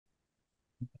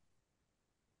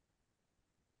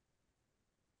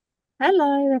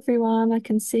Hello, everyone. I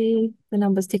can see the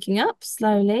numbers ticking up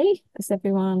slowly as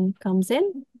everyone comes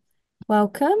in.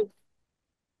 Welcome.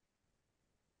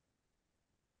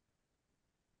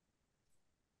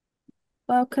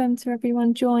 Welcome to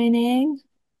everyone joining.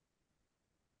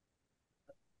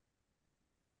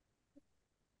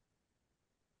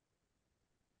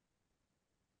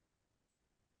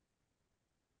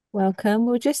 Welcome.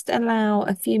 We'll just allow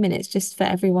a few minutes just for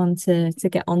everyone to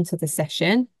get onto the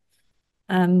session.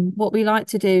 What we like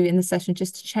to do in the session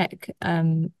just to check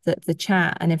that the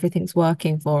chat and everything's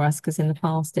working for us, because in the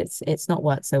past it's not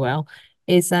worked so well,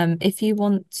 is if you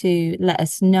want to let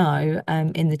us know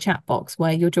in the chat box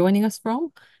where you're joining us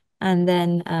from, and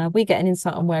then we get an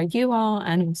insight on where you are,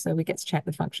 and also we get to check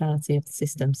the functionality of the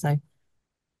system. So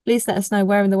please let us know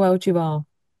where in the world you are.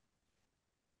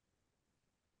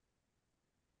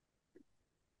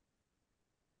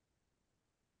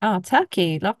 Ah,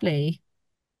 Turkey, lovely.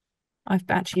 I've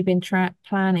actually been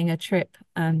planning a trip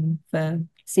for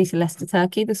CCLS to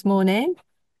Turkey this morning.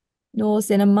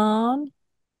 Noor's in Amman.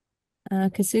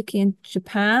 Kazuki in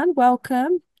Japan,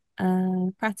 welcome.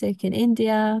 Pratik in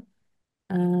India,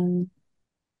 in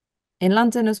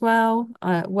London as well.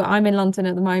 I'm in London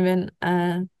at the moment,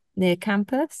 near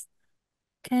campus.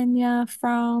 Kenya,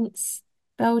 France,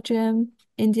 Belgium,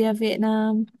 India,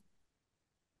 Vietnam,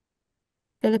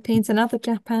 Philippines, another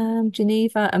Japan,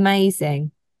 Geneva,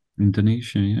 amazing.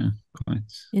 Indonesia, yeah, quite.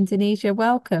 Indonesia,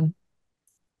 welcome.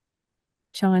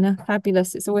 China,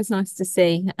 fabulous. It's always nice to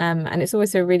see. And it's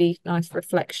always a really nice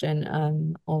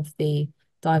reflection of the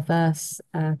diverse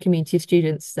community of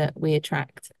students that we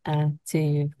attract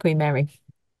to Queen Mary,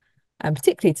 and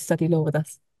particularly to study law with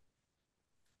us.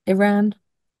 Iran,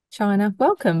 China,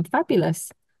 welcome,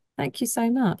 fabulous. Thank you so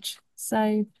much.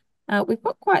 So we've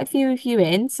got quite a few of you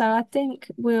in, so I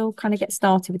think we'll kind of get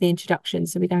started with the introduction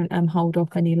so we don't hold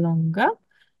off any longer.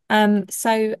 Hello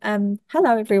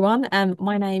everyone.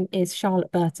 My name is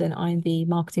Charlotte Burton. I'm the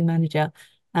marketing manager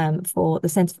for the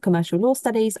Centre for Commercial Law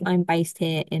Studies. I'm based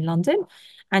here in London.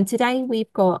 And today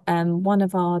we've got one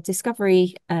of our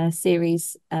Discovery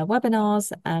series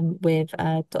webinars with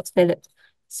Dr. Filip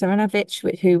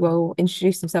Saranovic, who will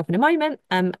introduce himself in a moment.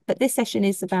 But this session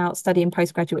is about studying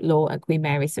postgraduate law at Queen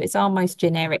Mary. So it's our most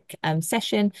generic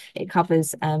session. It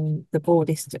covers the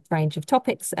broadest range of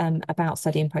topics about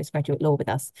studying postgraduate law with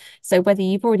us. So whether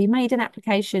you've already made an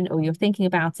application or you're thinking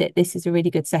about it, this is a really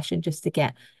good session just to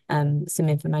get some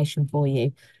information for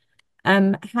you.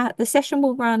 The session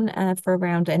will run for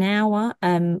around an hour.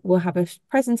 We'll have a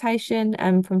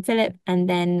presentation from Filip, and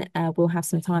then we'll have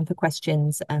some time for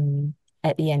questions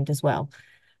at the end as well.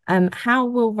 How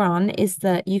we'll run is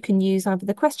that you can use either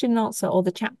the question and answer or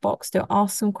the chat box to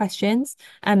ask some questions.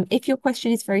 If your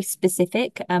question is very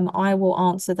specific, I will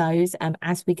answer those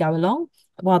as we go along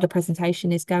while the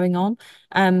presentation is going on.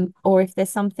 Or if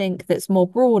there's something that's more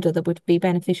broader that would be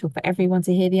beneficial for everyone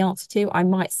to hear the answer to, I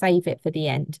might save it for the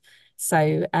end.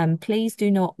 So please do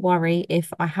not worry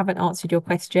if I haven't answered your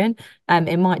question.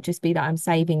 It might just be that I'm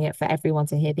saving it for everyone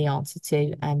to hear the answer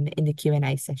to in the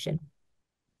Q&A session.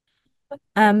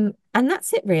 And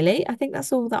that's it really. I think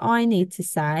that's all that I need to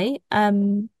say.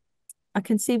 I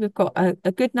can see we've got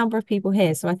a good number of people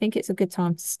here, so I think it's a good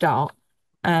time to start.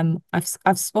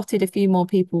 I've spotted a few more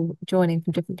people joining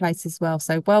from different places as well.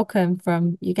 So welcome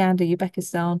from Uganda,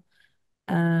 Uzbekistan,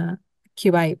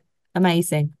 Kuwait.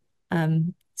 Amazing.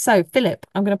 So Filip,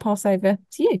 I'm going to pass over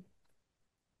to you.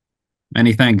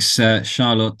 Many thanks,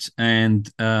 Charlotte, and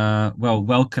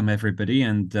welcome everybody,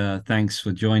 and thanks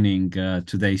for joining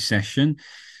today's session.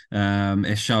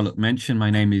 As Charlotte mentioned, my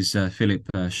name is Filip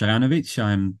Saranovic.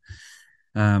 I'm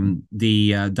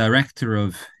the director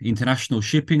of International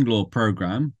Shipping Law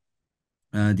Program,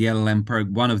 the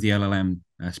one of the LLM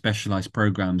specialized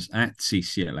programs at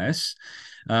CCLS.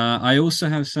 I also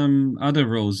have some other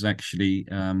roles actually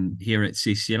here at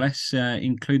CCLS,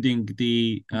 including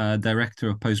the Director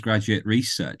of Postgraduate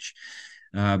Research.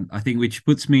 I think which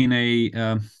puts me in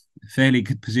a fairly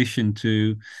good position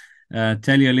to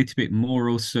tell you a little bit more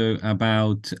also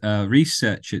about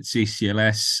research at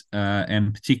CCLS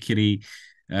and particularly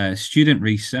student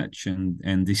research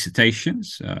and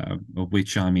dissertations, of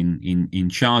which I'm in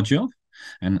charge of,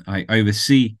 and I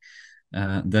oversee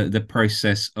the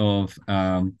process of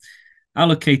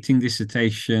allocating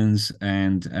dissertations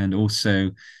and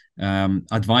also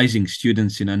advising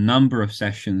students in a number of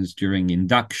sessions during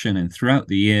induction and throughout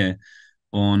the year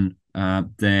on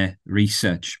their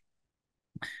research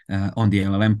on the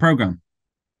LLM program.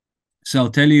 So I'll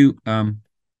tell you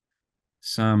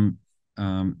some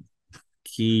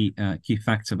key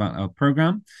facts about our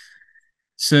program.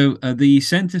 So the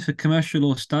Centre for Commercial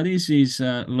Law Studies is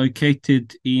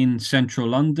located in central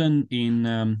London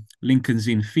in Lincoln's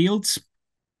Inn Fields.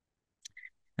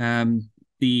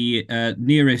 The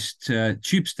nearest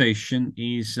tube station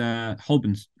is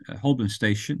Holborn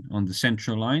Station on the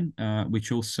Central Line,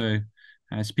 which also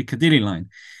has Piccadilly Line.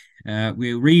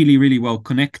 We're really, really well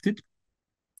connected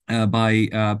by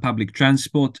public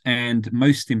transport, and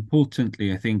most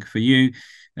importantly, I think for you,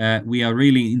 we are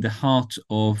really in the heart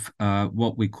of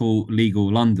what we call legal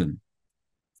London,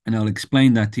 and I'll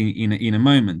explain that in a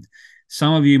moment.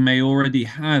 Some of you may already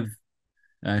have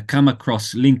come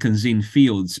across Lincoln's Inn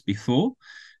Fields before,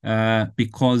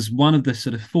 because one of the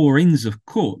sort of four inns of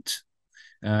court,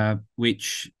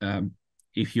 which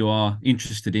if you are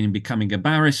interested in becoming a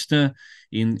barrister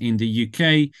in the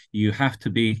UK, you have to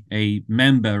be a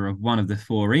member of one of the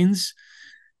four inns.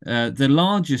 The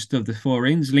largest of the four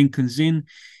inns, Lincoln's Inn,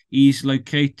 is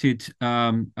located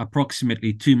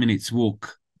approximately 2 minutes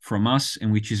walk from us,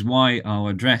 and which is why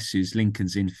our address is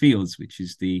Lincoln's Inn Fields, which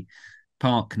is the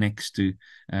park next to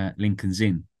Lincoln's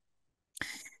Inn.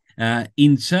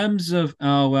 In terms of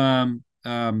our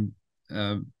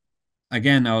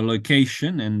again, our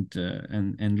location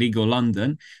and legal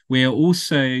London, we are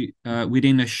also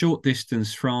within a short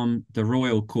distance from the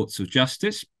Royal Courts of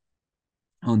Justice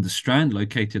on the Strand,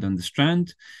 located on the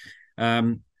Strand,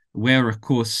 where, of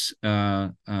course,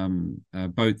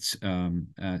 both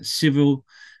civil,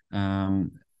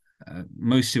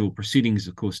 most civil proceedings,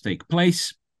 of course, take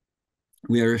place.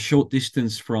 We are a short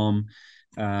distance from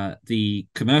the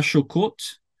commercial court.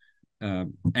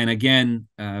 And again,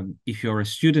 if you're a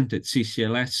student at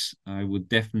CCLS, I would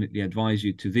definitely advise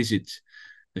you to visit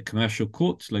the commercial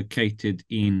court located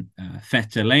in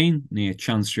Fetter Lane, near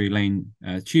Chancery Lane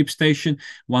tube station.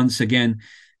 Once again,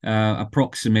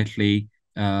 approximately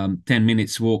 10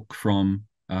 minutes walk from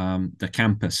the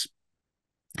campus.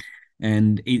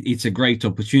 And it's a great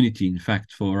opportunity, in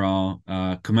fact, for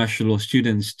our commercial law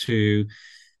students to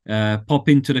pop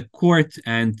into the court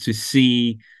and to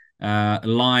see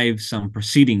live some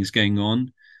proceedings going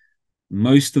on.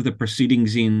 Most of the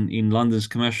proceedings in London's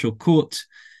commercial court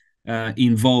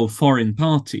involve foreign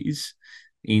parties.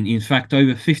 In fact,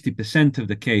 over 50% of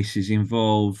the cases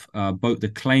involve both the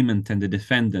claimant and the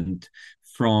defendant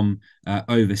from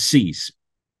overseas.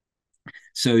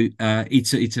 So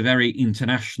it's a very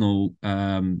international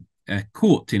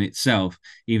court in itself,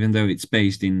 even though it's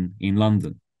based in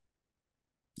London.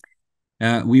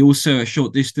 We also are a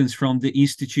short distance from the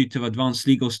Institute of Advanced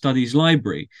Legal Studies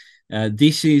Library.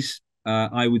 This is,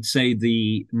 I would say,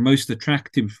 the most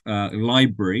attractive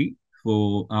library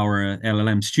for our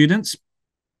LLM students,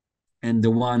 and the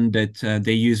one that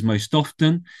they use most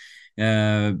often.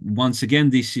 Once again,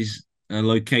 this is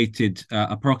located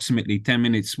approximately 10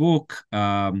 minutes walk,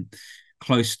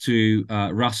 close to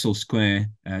Russell Square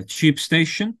tube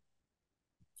station.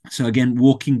 So again,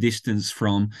 walking distance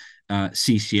from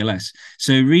CCLS.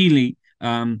 So really,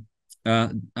 I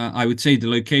would say the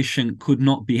location could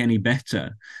not be any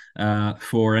better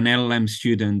for an LLM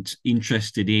student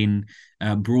interested in,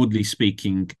 broadly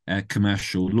speaking,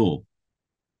 commercial law.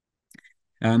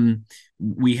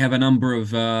 We have a number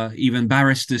of even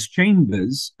barristers'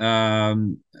 chambers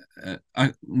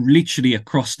literally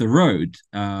across the road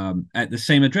at the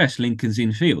same address, Lincoln's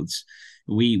Inn Fields.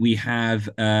 We have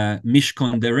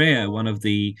Mishcon de Rea, one of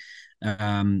the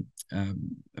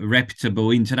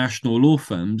reputable international law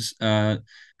firms,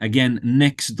 again,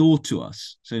 next door to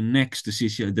us. So next to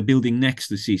CCLS, the building next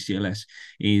to CCLS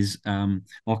is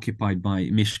occupied by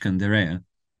Mishcon de Rea.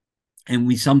 And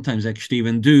we sometimes actually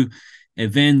even do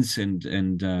events and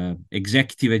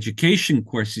executive education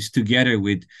courses together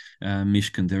with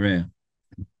Mishcon de Rea.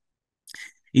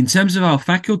 In terms of our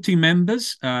faculty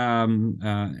members,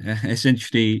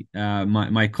 essentially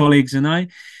my colleagues and I,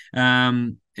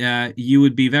 you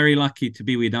would be very lucky to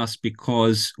be with us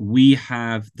because we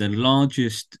have the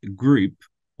largest group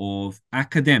of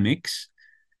academics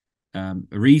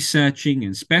researching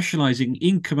and specializing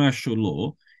in commercial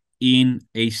law in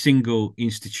a single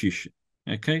institution.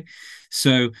 Okay,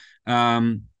 so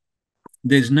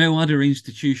there's no other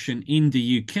institution in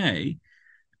the UK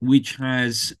which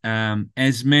has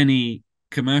as many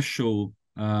commercial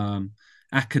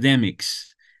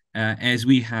academics as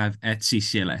we have at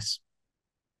CCLS.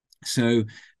 So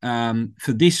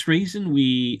for this reason,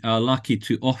 we are lucky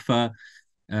to offer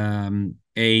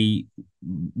a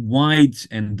wide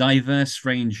and diverse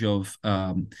range of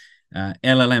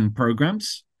LLM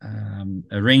programs,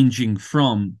 ranging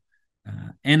from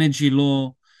energy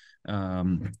law,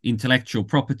 intellectual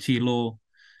property law,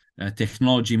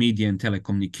 technology, media and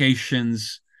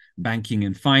telecommunications, banking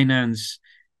and finance,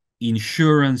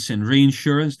 insurance and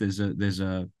reinsurance. There's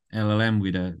a LLM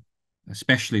with a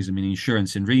specialism in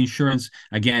insurance and reinsurance.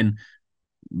 Again,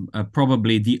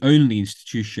 probably the only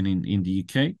institution in the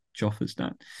UK which offers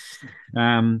that.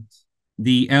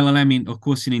 The LLM, of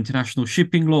course, in international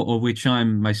shipping law, of which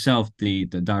I'm myself the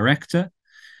director,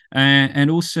 and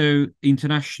also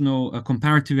international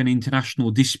comparative and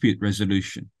international dispute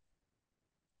resolution,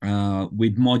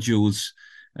 with modules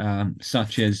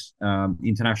such as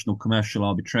international commercial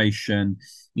arbitration,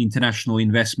 international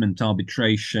investment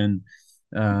arbitration,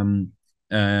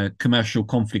 commercial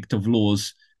conflict of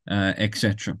laws,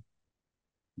 etc.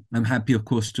 I'm happy, of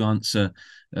course, to answer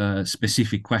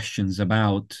specific questions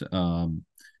about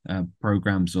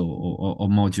programs or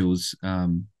modules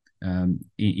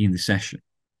in the session.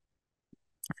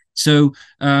 So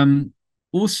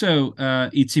also,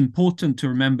 it's important to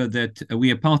remember that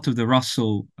we are part of the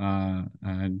Russell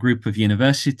group of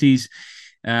universities.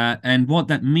 And what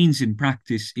that means in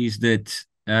practice is that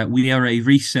we are a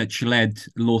research-led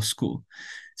law school.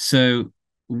 So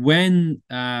when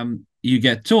you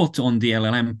get taught on the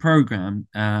LLM program,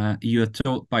 you are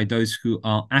taught by those who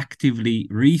are actively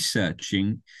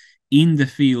researching in the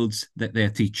fields that they're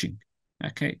teaching.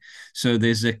 Okay, so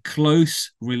there's a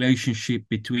close relationship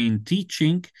between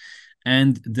teaching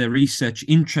and the research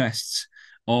interests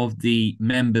of the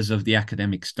members of the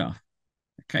academic staff.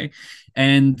 Okay,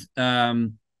 and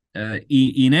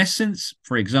in essence,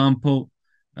 for example,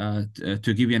 to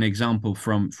give you an example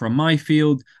from my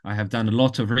field, I have done a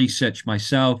lot of research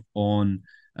myself on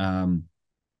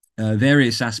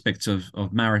various aspects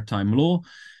of maritime law.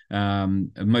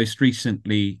 Most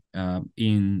recently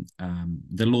in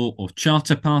the law of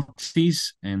charter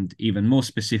parties, and even more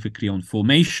specifically on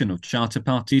formation of charter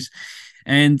parties.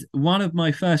 And one of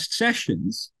my first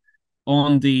sessions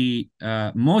on the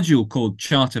module called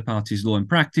Charter Parties Law and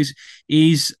Practice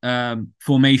is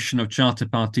formation of charter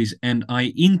parties, and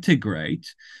I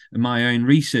integrate my own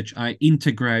research. I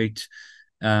integrate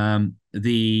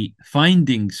the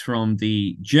findings from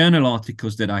the journal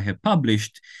articles that I have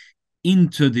published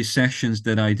into the sessions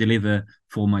that I deliver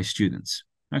for my students.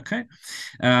 Okay,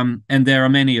 and there are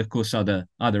many, of course, other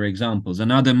examples.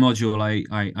 Another module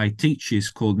I teach is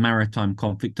called Maritime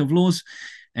Conflict of Laws,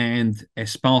 and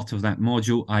as part of that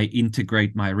module, I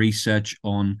integrate my research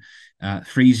on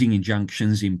freezing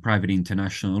injunctions in private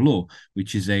international law,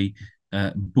 which is a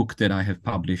book that I have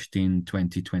published in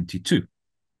 2022.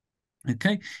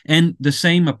 Okay, and the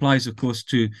same applies, of course,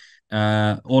 to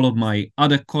all of my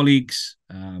other colleagues.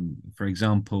 For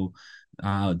example,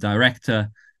 our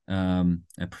director,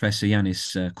 Professor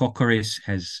Yanis Kokoris,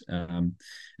 has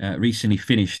recently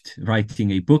finished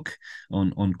writing a book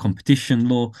on competition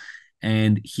law,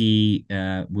 and he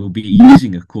will be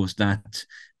using, of course, that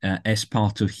as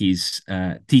part of his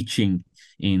teaching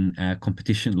in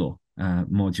competition law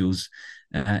modules,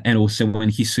 and also when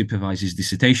he supervises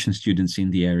dissertation students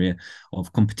in the area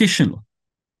of competition law.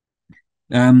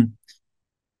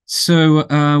 So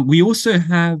we also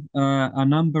have a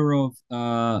number of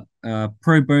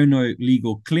pro bono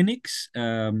legal clinics.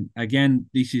 Again,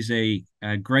 this is a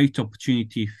great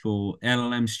opportunity for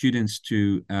LLM students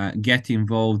to get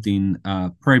involved in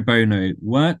pro bono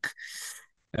work.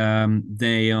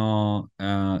 They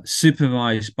are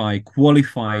supervised by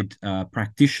qualified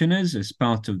practitioners as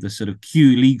part of the sort of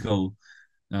Q Legal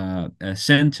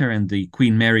Center and the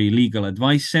Queen Mary Legal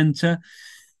Advice Center.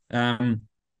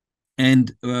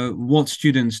 And what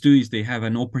students do is they have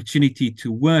an opportunity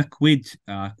to work with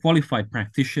qualified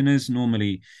practitioners,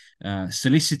 normally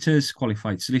solicitors,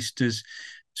 qualified solicitors,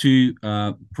 to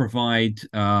provide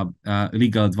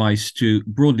legal advice to,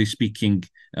 broadly speaking,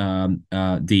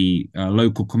 the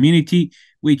local community,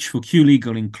 which for Q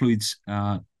Legal includes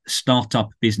startup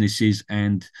businesses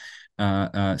and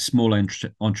small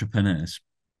entrepreneurs.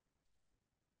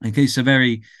 Okay, so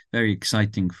very, very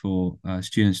exciting for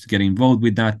students to get involved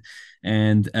with that.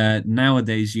 And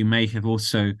nowadays, you may have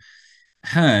also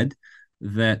heard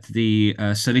that the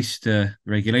Solicitor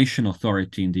Regulation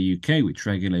Authority in the UK, which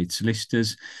regulates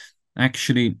solicitors,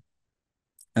 actually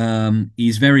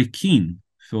is very keen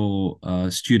for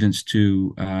students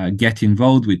to get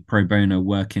involved with pro bono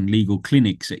work in legal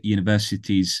clinics at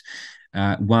universities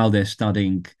while they're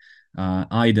studying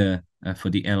either for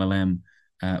the LLM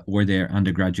or their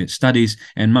undergraduate studies.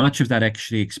 And much of that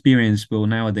actually experience will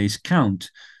nowadays count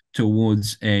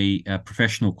towards a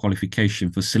professional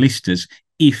qualification for solicitors,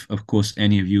 if, of course,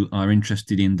 any of you are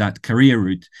interested in that career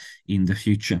route in the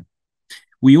future.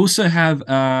 We also have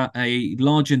a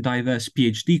large and diverse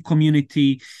PhD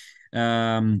community.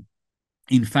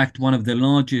 in fact, one of the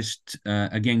largest,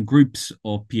 again, groups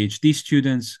of PhD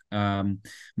students,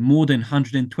 more than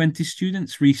 120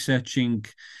 students researching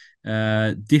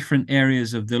different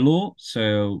areas of the law.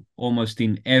 So almost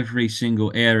in every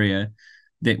single area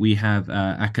that we have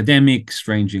academics,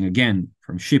 ranging again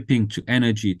from shipping to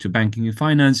energy to banking and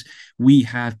finance, we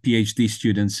have PhD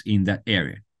students in that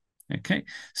area. Okay,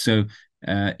 so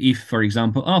if, for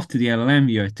example, after the LLM,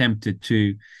 you attempted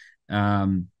to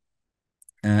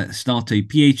start a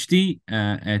PhD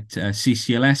at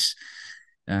CCLS,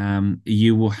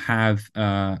 you will have,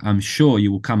 I'm sure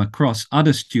you will come across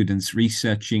other students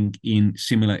researching in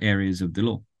similar areas of the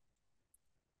law.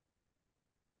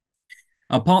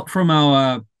 Apart from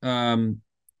our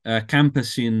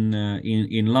campus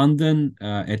in London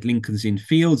at Lincoln's Inn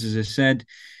Fields, as I said,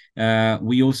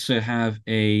 we also have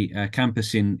a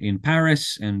campus in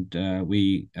Paris, and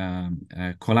we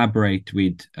collaborate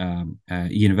with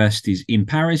universities in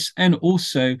Paris. And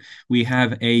also we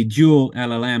have a dual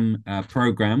LLM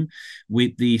program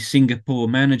with the Singapore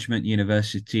Management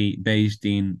University based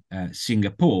in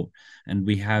Singapore. And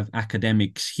we have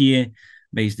academics here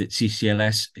based at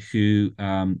CCLS who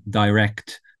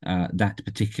direct that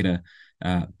particular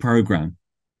program.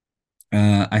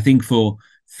 I think for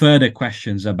further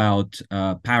questions about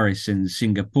Paris and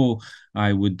Singapore,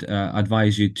 I would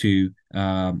advise you to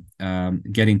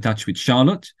get in touch with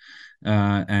Charlotte,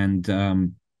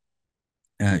 and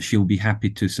she'll be happy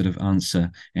to sort of answer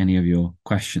any of your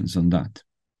questions on that.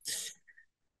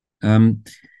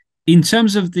 In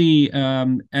terms of the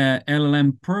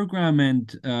LLM program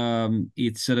and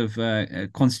its sort of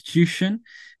constitution,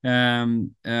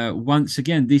 once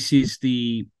again, this is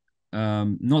the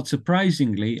not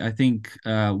surprisingly, I think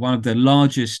one of the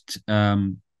largest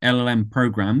LLM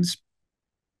programs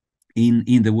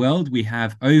in the world. We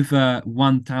have over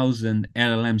 1,000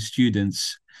 LLM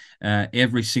students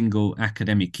every single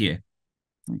academic year.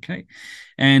 Okay,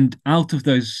 and out of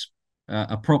those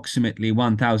approximately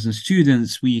 1,000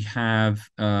 students, we have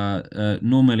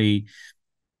normally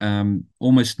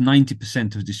almost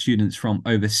 90% of the students from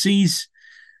overseas,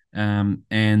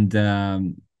 and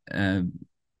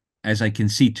as I can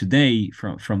see today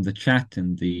from the chat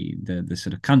and the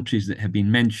sort of countries that have been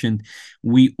mentioned,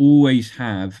 we always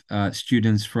have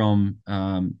students from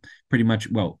pretty much,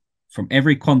 well, from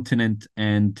every continent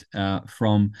and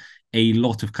from a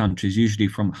lot of countries, usually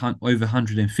from over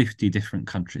 150 different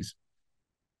countries.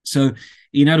 So,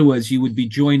 in other words, you would be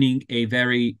joining a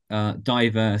very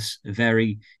diverse,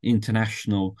 very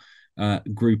international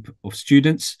group of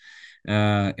students,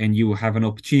 and you will have an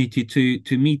opportunity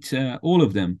to meet all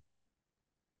of them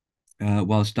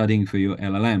while studying for your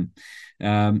LLM.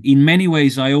 In many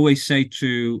ways, I always say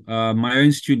to my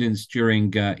own students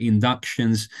during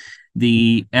inductions,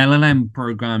 the LLM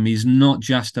program is not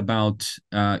just about,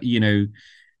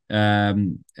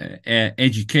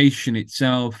 education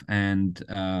itself and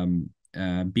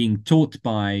being taught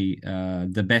by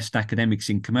the best academics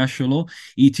in commercial law.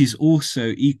 It is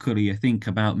also equally, I think,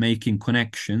 about making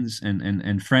connections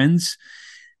and friends.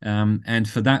 And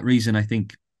for that reason, I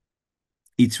think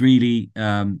it's really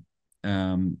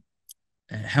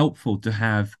helpful to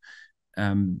have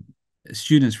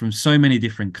students from so many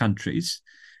different countries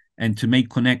and to make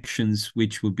connections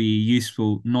which will be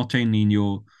useful not only in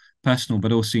your personal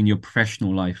but also in your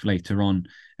professional life later on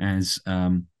as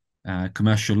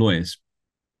commercial lawyers.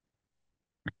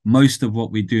 Most of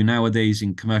what we do nowadays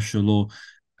in commercial law,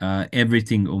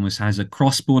 everything almost has a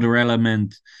cross-border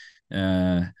element.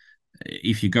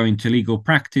 If you go into legal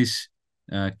practice,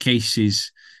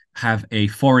 cases have a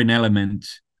foreign element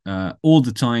all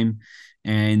the time,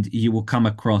 and you will come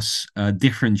across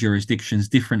different jurisdictions,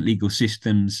 different legal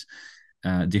systems,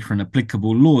 different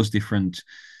applicable laws, different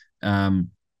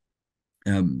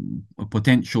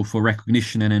potential for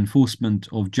recognition and enforcement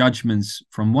of judgments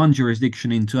from one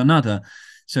jurisdiction into another.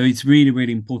 So it's really,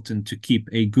 really important to keep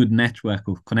a good network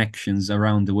of connections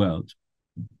around the world.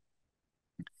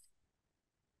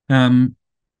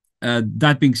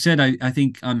 That being said, I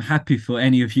think I'm happy for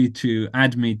any of you to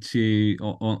add me to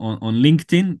on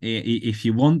LinkedIn if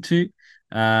you want to,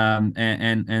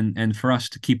 and for us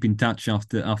to keep in touch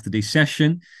after this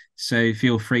session. So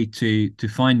feel free to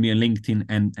find me on LinkedIn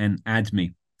and add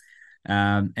me.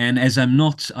 And as I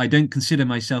don't consider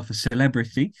myself a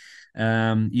celebrity.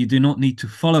 You do not need to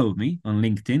follow me on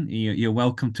LinkedIn. You're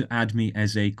welcome to add me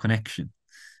as a connection.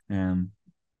 In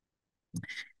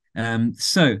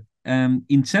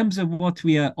terms of what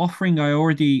we are offering, I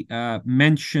already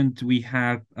mentioned we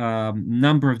have a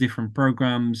number of different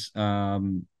programs,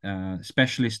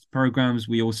 specialist programs.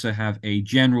 We also have a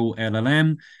general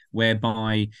LLM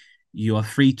whereby you are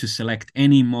free to select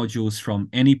any modules from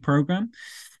any program.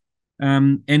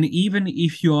 And even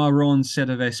if you are on sort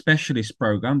of a specialist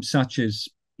program, such as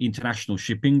international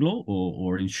shipping law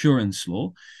or insurance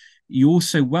law, you're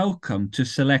also welcome to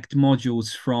select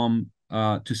modules from,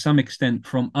 to some extent,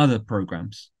 from other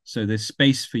programs. So there's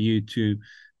space for you to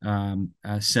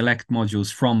select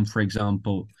modules from, for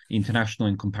example, international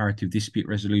and comparative dispute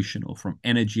resolution, or from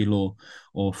energy law,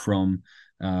 or from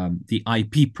the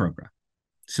IP program.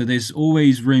 So there's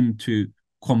always room to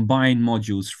combine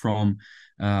modules from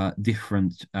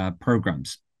different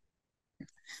programs.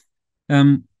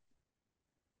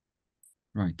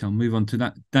 Right, I'll move on to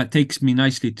that. That takes me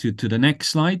nicely to the next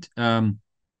slide.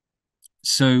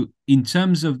 So in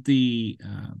terms of the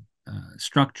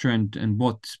structure and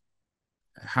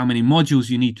how many modules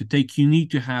you need to take, you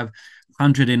need to have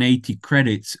 180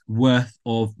 credits worth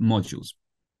of modules.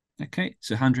 Okay,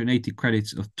 so 180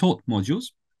 credits of taught modules.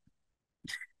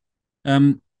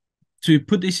 To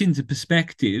put this into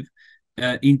perspective,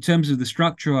 in terms of the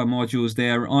structure of our modules,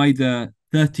 they are either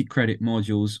 30 credit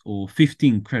modules or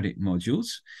 15 credit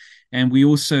modules. And we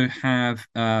also have,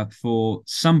 for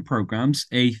some programs,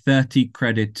 a 30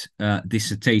 credit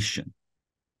dissertation.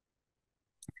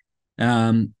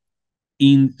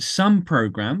 In some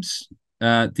programs,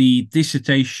 the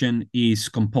dissertation is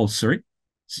compulsory.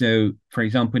 So, for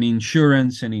example, in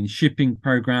insurance and in shipping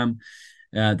program,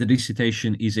 the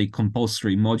dissertation is a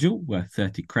compulsory module worth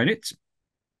 30 credits.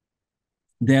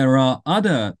 There are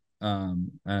other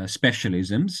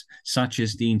specialisms, such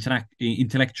as the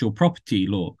intellectual property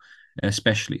law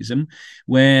specialism,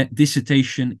 where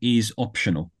dissertation is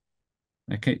optional.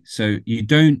 Okay, so you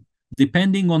don't,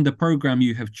 depending on the program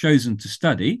you have chosen to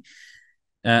study,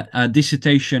 a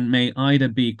dissertation may either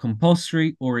be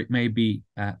compulsory or it may be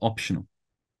optional.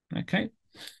 Okay.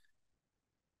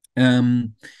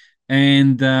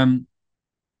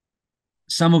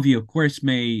 Some of you, of course,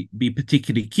 may be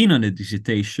particularly keen on a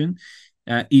dissertation.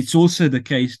 It's also the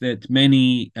case that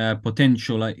many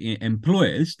potential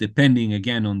employers, depending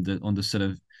again on the sort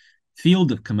of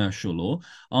field of commercial law,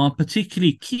 are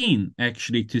particularly keen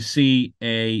actually to see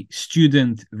a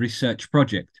student research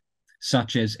project,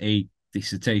 such as a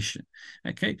dissertation.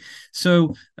 Okay,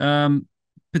 so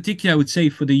particularly I would say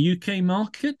for the UK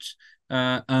market,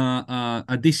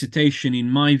 a dissertation, in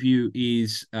my view,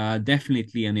 is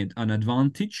definitely an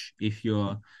advantage if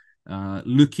you're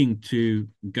looking to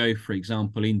go, for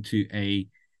example, into a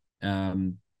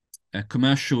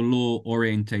commercial law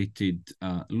orientated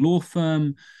law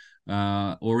firm,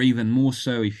 or even more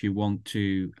so if you want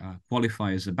to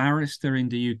qualify as a barrister in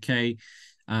the UK.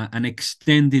 An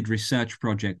extended research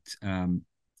project,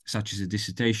 such as a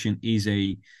dissertation, is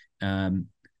a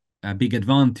big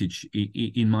advantage,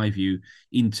 in my view,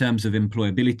 in terms of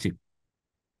employability.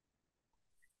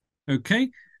 Okay,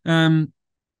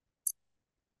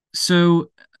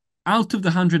 so out of the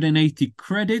 180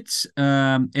 credits,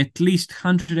 at least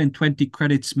 120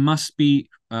 credits must be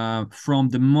from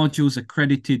the modules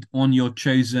accredited on your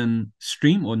chosen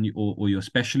stream or your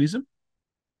specialism.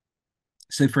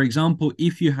 So, for example,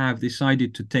 if you have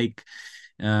decided to take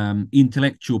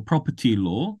intellectual property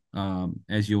law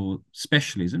as your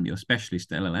specialism, your specialist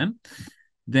LLM,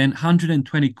 then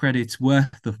 120 credits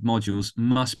worth of modules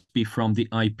must be from the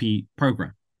IP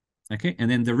program. Okay, and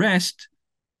then the rest,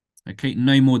 okay,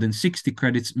 no more than 60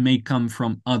 credits may come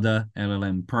from other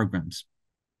LLM programs.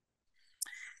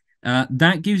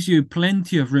 That gives you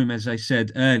plenty of room, as I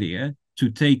said earlier, to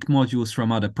take modules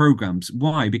from other programs.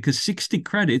 Why? Because 60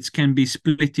 credits can be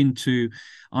split into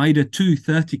either two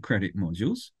 30 credit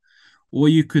modules, or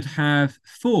you could have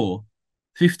four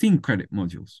 15 credit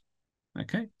modules.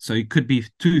 Okay, so it could be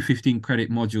two 15 credit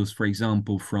modules, for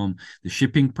example, from the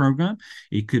shipping program.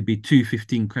 It could be two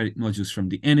 15 credit modules from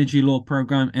the energy law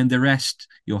program, and the rest,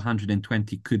 your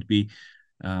 120, could be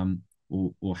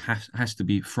or has to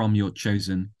be from your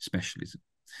chosen specialism.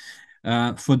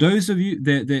 For those of you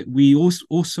that we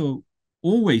also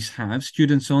always have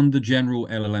students on the general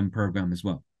LLM program as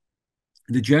well.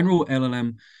 The general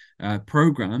LLM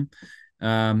program,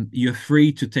 you're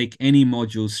free to take any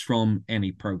modules from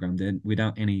any program then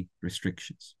without any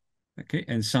restrictions. Okay,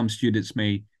 and some students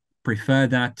may prefer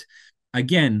that.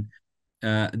 Again,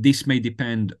 this may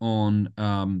depend on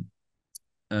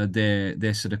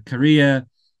their sort of career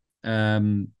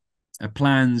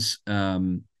plans,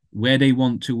 where they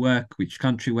want to work, which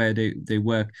country where they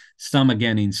work. Some,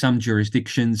 again, in some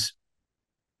jurisdictions,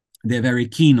 they're very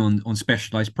keen on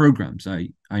specialized programs.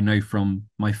 I know from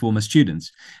my former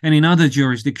students. And in other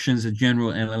jurisdictions, a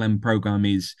general LLM program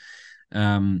is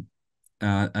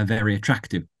very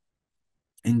attractive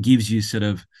and gives you sort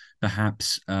of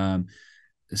perhaps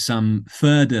some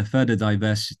further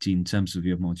diversity in terms of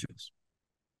your modules.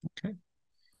 Okay.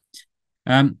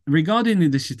 Regarding the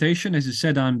dissertation, as I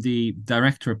said, I'm the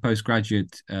director of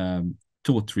postgraduate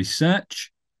taught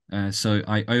research. So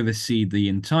I oversee the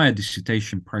entire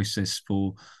dissertation process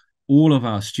for all of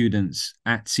our students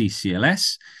at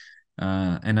CCLS.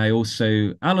 And I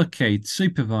also allocate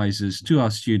supervisors to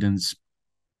our students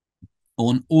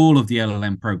on all of the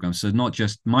LLM programs. So not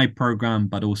just my program,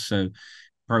 but also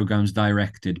programs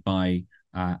directed by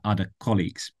other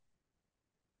colleagues.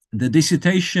 The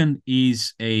dissertation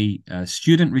is a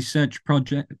student research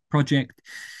project.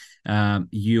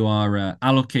 You are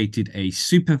allocated a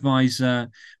supervisor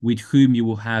with whom you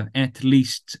will have at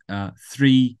least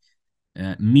 3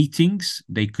 meetings.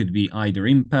 They could be either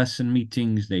in-person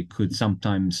meetings, they could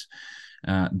sometimes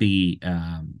be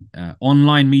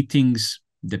online meetings,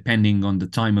 depending on the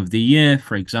time of the year.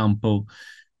 For example,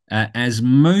 as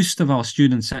most of our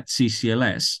students at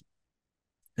CCLS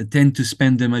tend to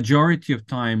spend the majority of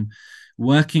time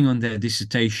working on their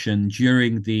dissertation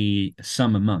during the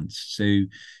summer months. So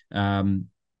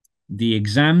the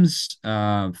exams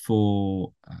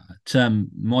for term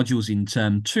modules in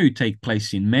term 2 take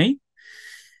place in May.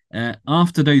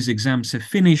 After those exams have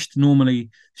finished, normally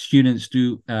students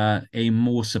do a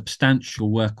more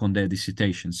substantial work on their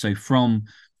dissertation. So from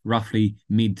roughly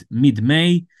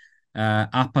mid-May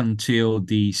up until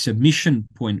the submission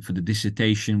point for the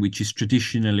dissertation, which is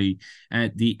traditionally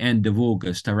at the end of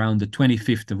August, around the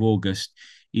 25th of August,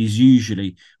 is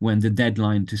usually when the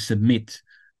deadline to submit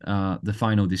the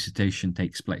final dissertation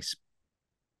takes place.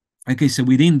 Okay, so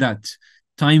within that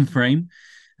time frame,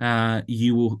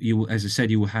 you will, as I said,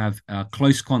 you will have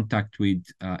close contact with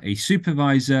a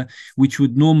supervisor, which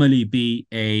would normally be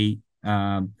a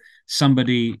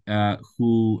somebody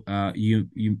who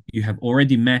you have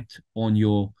already met on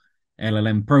your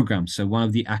LLM program. So one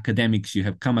of the academics you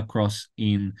have come across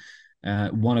in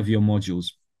one of your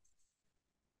modules.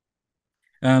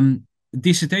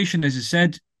 Dissertation, as I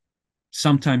said,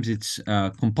 sometimes it's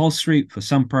compulsory for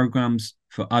some programs.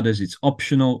 For others, it's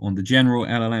optional. On the general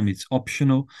LLM, it's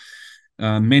optional.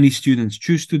 Many students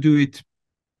choose to do it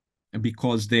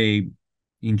because they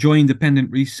enjoy independent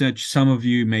research. Some of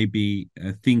you may be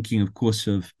thinking, of course,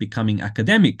 of becoming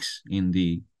academics in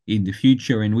the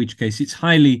future, in which case it's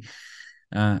highly,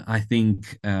 I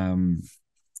think,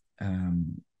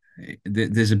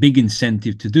 there's a big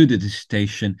incentive to do the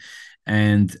dissertation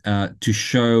and to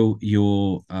show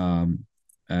your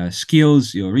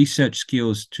skills, your research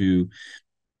skills, to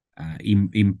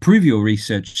improve your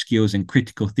research skills and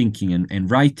critical thinking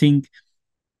and writing.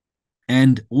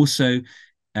 And also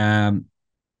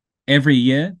every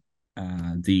year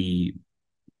the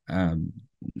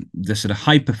sort of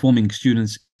high performing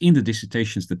students in the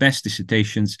dissertations, the best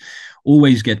dissertations,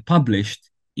 always get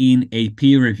published in a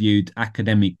peer-reviewed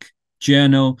academic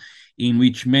journal in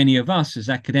which many of us as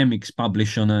academics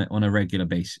publish on a regular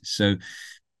basis. So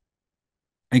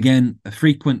again,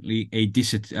 frequently a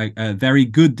very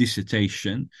good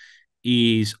dissertation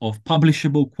is of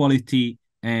publishable quality,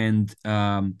 and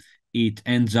it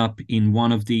ends up in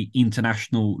one of the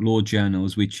international law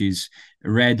journals, which is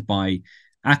read by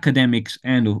academics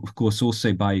and, of course,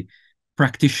 also by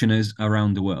practitioners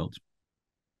around the world.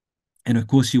 And of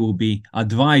course, you will be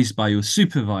advised by your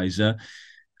supervisor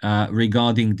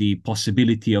regarding the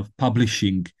possibility of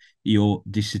publishing your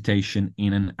dissertation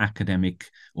in an academic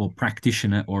or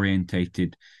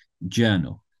practitioner-orientated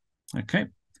journal. Okay,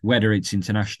 whether it's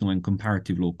International and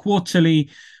Comparative Law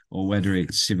Quarterly, or whether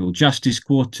it's Civil Justice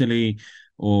Quarterly,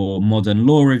 or Modern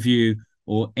Law Review,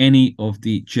 or any of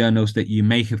the journals that you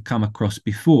may have come across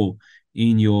before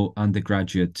in your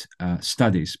undergraduate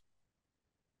studies.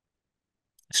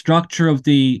 Structure of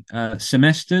the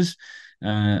semesters,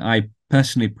 I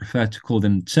personally prefer to call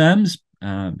them terms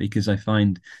because I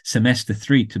find semester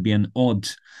 3 to be an odd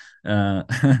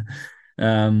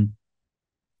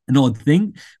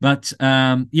thing. But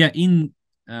yeah, in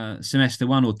semester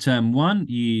 1 or term 1,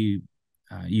 you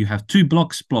have 2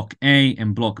 blocks, block A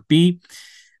and block B.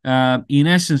 In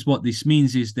essence, what this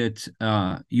means is that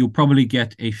you'll probably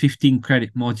get a 15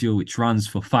 credit module which runs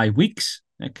for 5 weeks.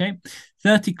 Okay,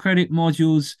 30 credit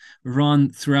modules run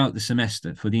throughout the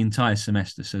semester, for the entire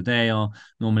semester. So they are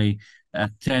normally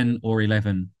 10 or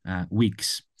 11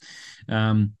 weeks.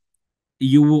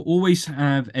 You will always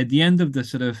have, at the end of the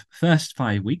sort of first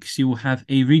 5 weeks, you will have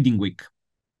a reading week.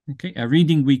 Okay, a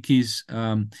reading week is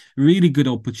really good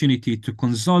opportunity to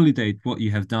consolidate what you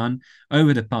have done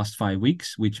over the past 5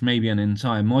 weeks, which may be an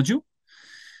entire module.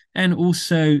 And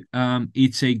also,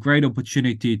 it's a great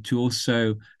opportunity to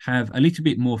also have a little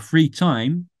bit more free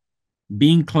time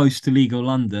being close to legal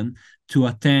London, to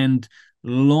attend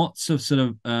lots of sort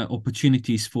of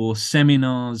opportunities for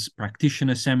seminars,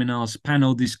 practitioner seminars,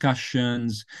 panel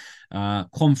discussions,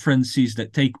 conferences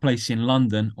that take place in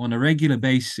London on a regular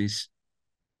basis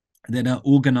that are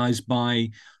organized by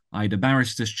either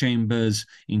barristers' chambers,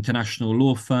 international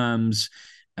law firms,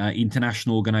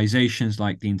 international organizations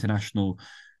like the International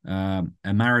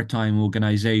Maritime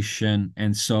Organization,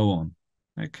 and so on.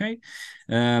 Okay.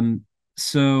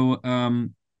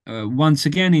 Once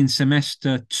again, in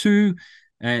semester 2,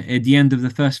 at the end of the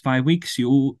first 5 weeks, you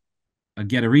all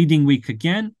get a reading week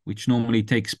again, which normally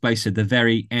takes place at the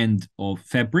very end of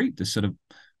February, the sort of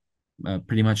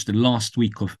pretty much the last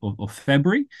week of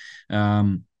February,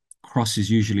 crosses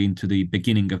usually into the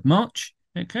beginning of March.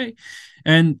 Okay,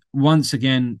 and once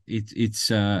again,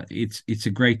 it's a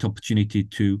great opportunity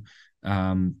to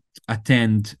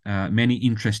attend many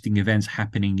interesting events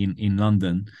happening in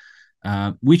London,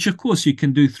 which of course you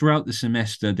can do throughout the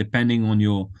semester, depending on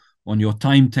your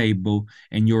timetable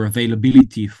and your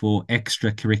availability for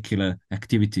extracurricular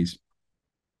activities.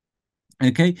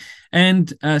 Okay,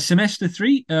 and semester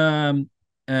 3,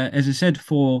 as I said,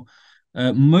 for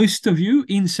most of you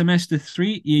in semester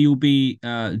 3, you'll be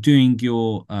doing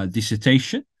your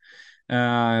dissertation,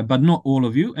 but not all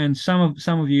of you. And some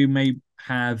of you may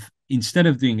have, instead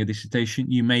of doing a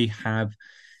dissertation, you may have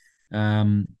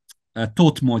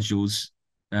taught modules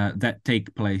that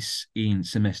take place in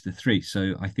semester 3.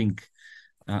 So I think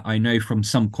I know from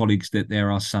some colleagues that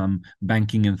there are some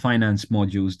banking and finance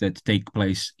modules that take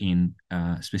place in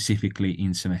specifically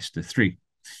in semester 3.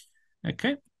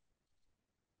 Okay.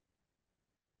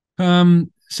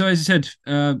 So as I said,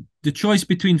 the choice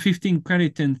between 15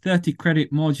 credit and 30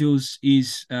 credit modules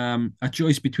is a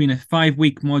choice between a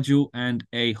 5-week module and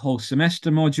a whole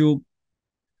semester module.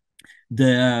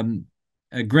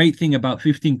 A great thing about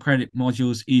 15 credit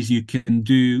modules is you can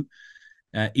do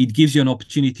it gives you an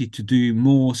opportunity to do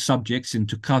more subjects and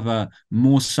to cover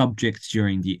more subjects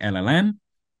during the LLM,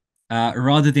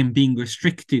 rather than being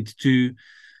restricted to,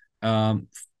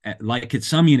 like at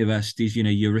some universities,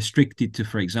 you're restricted to,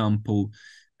 for example,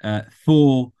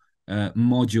 4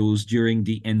 modules during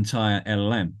the entire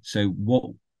LLM. So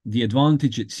what the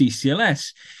advantage at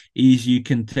CCLS is you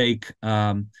can take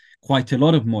quite a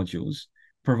lot of modules,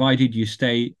 provided you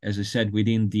stay, as I said,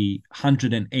 within the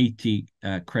 180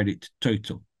 credit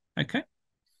total. Okay.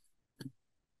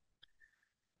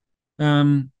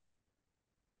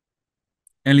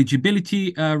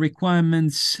 Eligibility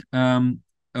requirements.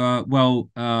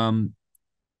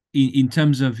 In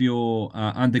terms of your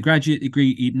undergraduate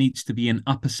degree, it needs to be an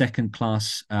upper second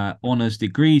class honors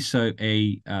degree, so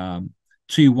a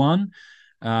 2-1,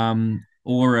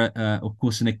 or of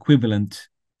course an equivalent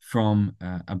from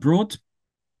abroad.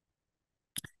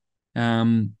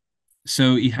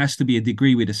 So it has to be a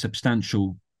degree with a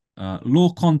substantial law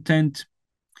content.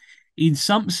 In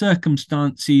some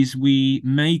circumstances, we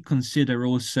may consider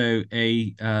also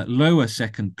a lower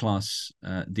second class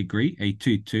degree, a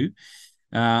 2-2.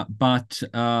 But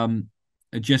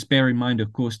just bear in mind,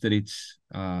 of course, that it's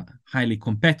highly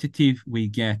competitive. We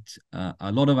get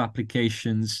a lot of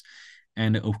applications.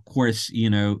 And of course,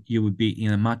 you would be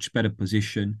in a much better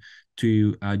position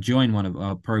to join one of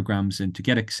our programs and to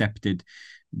get accepted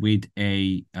with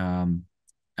a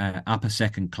upper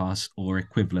second class or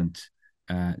equivalent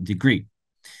degree.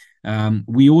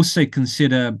 We also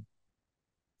consider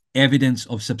evidence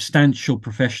of substantial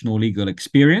professional legal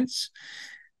experience.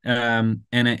 And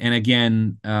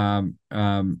again, on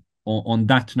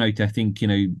that note, I think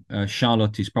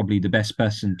Charlotte is probably the best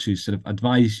person to sort of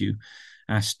advise you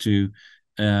as to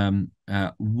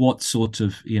what sort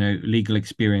of legal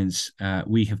experience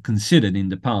we have considered in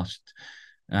the past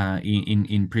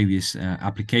in previous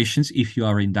applications, if you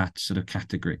are in that sort of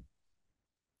category.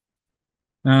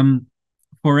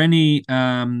 For any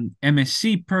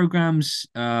MSc programs,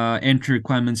 entry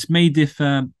requirements may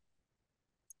differ,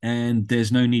 and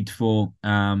there's no need for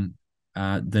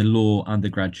the law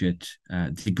undergraduate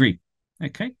degree.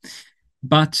 Okay,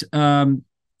 but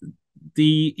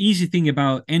the easy thing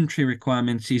about entry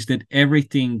requirements is that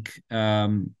everything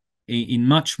in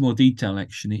much more detail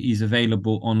actually is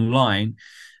available online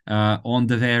on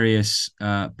the various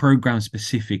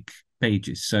program-specific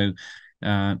pages. So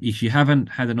if you haven't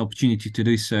had an opportunity to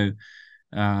do so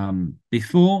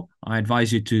before, I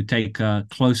advise you to take a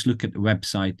close look at the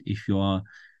website if you are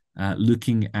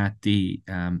looking at the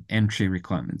entry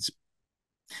requirements.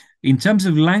 In terms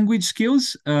of language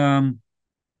skills,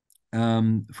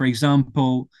 for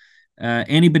example,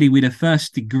 anybody with a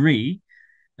first degree,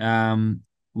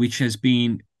 which has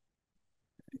been,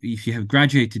 if you have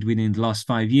graduated within the last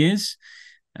 5 years,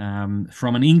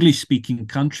 from an English-speaking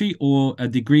country or a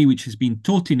degree which has been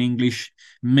taught in English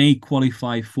may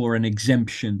qualify for an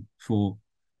exemption for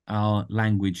our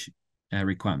language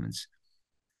requirements.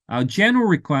 Our general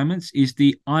requirements is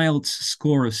the IELTS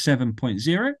score of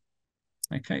 7.0.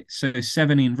 Okay, so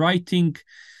 7 in writing.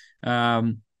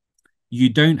 You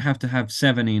don't have to have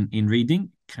 7 in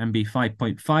reading. Can be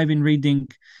 5.5 in reading.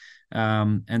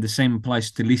 And the same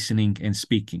applies to listening and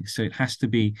speaking. So it has to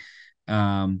be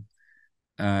an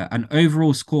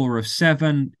overall score of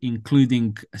 7,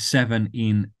 including 7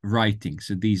 in writing.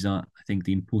 So these are, I think,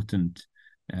 the important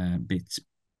bits.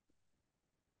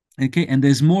 Okay, and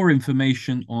there's more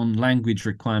information on language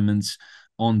requirements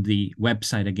on the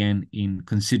website, again, in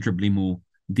considerably more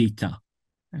detail.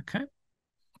 Okay.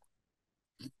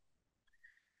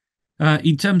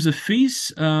 In terms of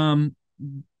fees,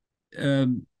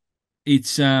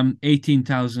 it's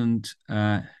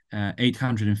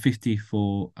 18,850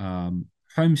 for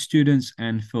home students,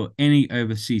 and for any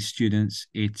overseas students,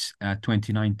 it's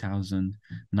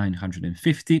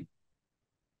 29,950.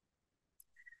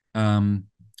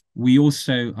 We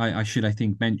also, I should, I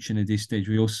think, mention at this stage,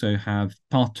 we also have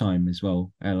part-time as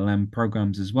well, LLM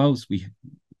programs as well. So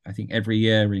I think every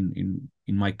year in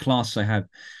my class, I have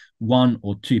 1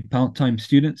 or 2 part-time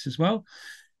students as well.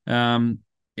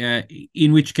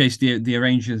 In which case the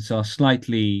arrangements are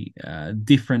slightly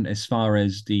different as far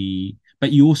as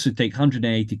but you also take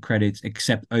 180 credits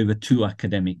except over 2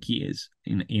 academic years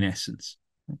in essence.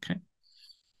 Okay.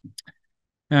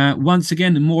 Once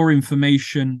again, more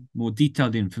information, more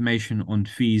detailed information on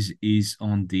fees is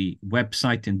on the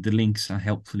website, and the links are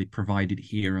helpfully provided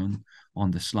here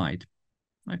on the slide.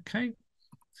 Okay.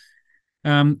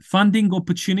 Funding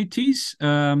opportunities.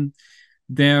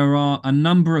 There are a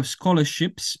number of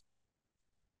scholarships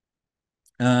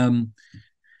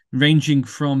ranging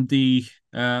from the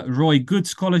Roy Good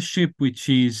Scholarship, which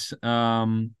is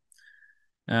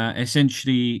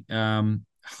essentially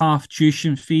half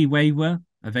tuition fee waiver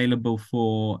available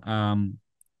for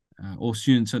all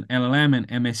students on LLM and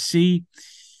MSc.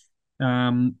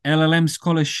 LLM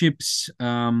scholarships,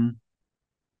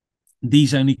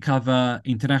 these only cover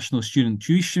international student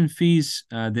tuition fees.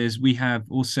 We have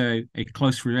also a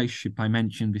close relationship I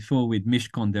mentioned before with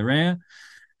Mishcon de Rare,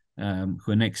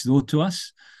 who are next door to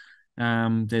us.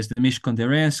 There's the Mishcon de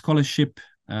Rare scholarship.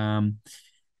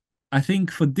 I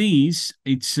think for these,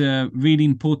 it's really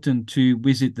important to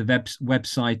visit the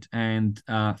website and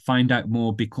find out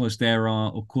more, because there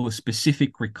are, of course,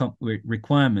 specific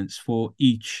requirements for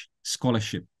each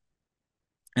scholarship.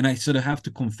 And I sort of have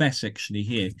to confess, actually,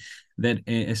 here that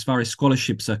as far as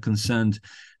scholarships are concerned,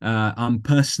 I'm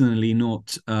personally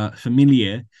not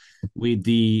familiar with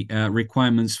the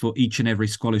requirements for each and every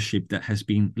scholarship that has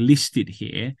been listed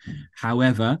here.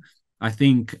 However, I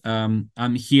think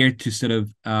I'm here to sort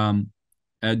of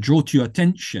draw to your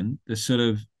attention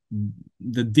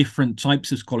the different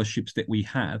types of scholarships that we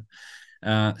have,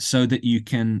 so that you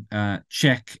can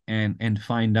check and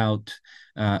find out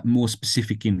more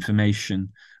specific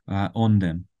information on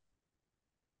them.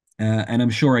 And I'm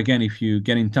sure, again, if you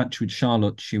get in touch with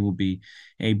Charlotte, she will be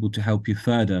able to help you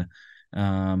further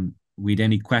with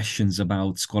any questions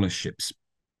about scholarships.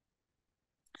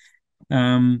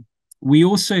 We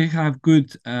also have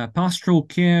good pastoral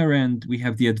care, and we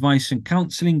have the advice and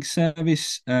counselling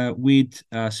service with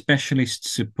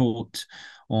specialist support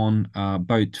on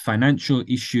both financial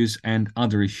issues and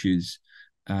other issues.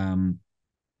 And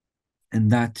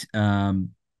that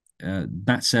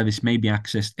service may be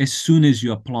accessed as soon as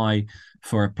you apply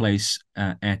for a place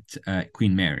at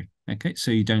Queen Mary. Okay,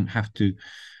 so you don't have to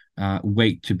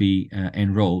wait to be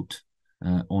enrolled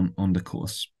on the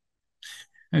course.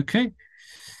 Okay.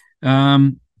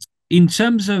 In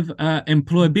terms of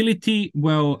employability,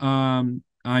 well,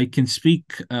 I can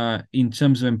speak in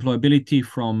terms of employability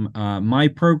from my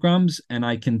programs, and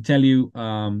I can tell you,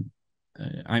 I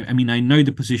mean, I know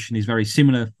the position is very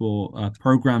similar for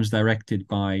programs directed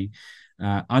by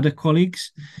other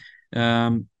colleagues,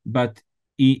 but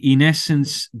in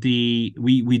essence,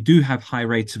 we do have high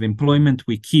rates of employment.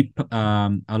 We keep a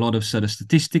lot of sort of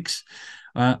statistics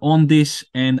on this,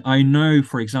 and I know,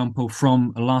 for example,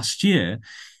 from last year,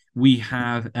 we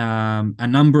have a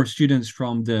number of students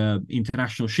from the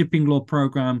International Shipping Law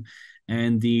Program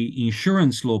and the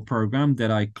Insurance Law Program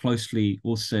that I closely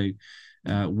also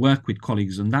work with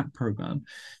colleagues on that program,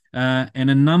 and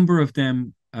a number of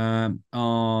them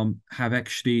have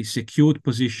actually secured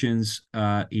positions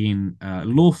in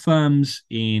law firms,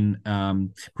 in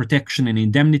protection and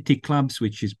indemnity clubs,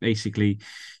 which is basically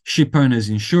ship owners,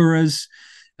 insurers,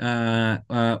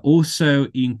 also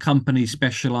in companies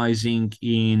specializing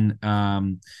in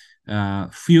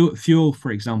fuel,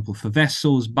 for example, for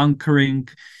vessels, bunkering.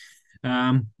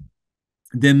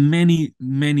 There are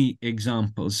many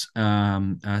examples.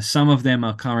 Some of them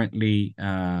are currently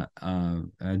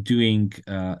doing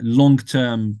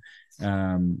long-term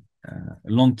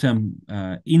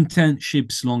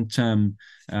internships, long-term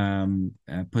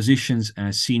positions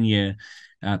as senior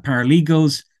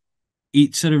paralegals.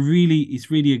 It's really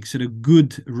a sort of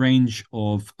good range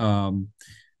of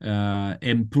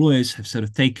employers have sort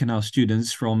of taken our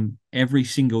students from every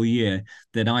single year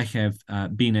that I have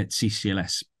been at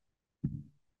CCLS.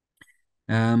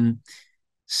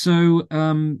 So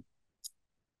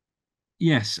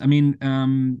yes, I mean,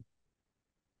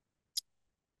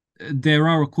 there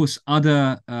are, of course,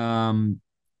 other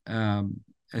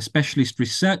specialist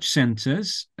research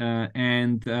centers,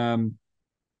 and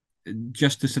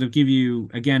just to sort of give you,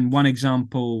 again, one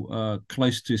example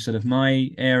close to sort of my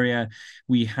area,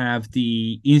 we have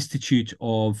the Institute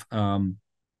of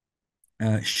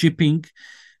Shipping,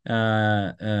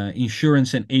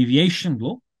 Insurance and Aviation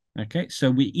Law. Okay, so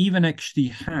we even actually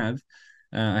have,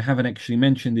 I haven't actually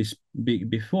mentioned this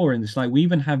before in the slide, we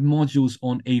even have modules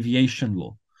on aviation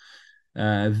law.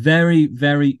 Very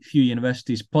few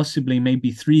universities, possibly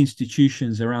maybe 3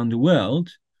 institutions around the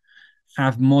world,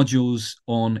 have modules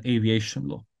on aviation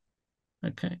law.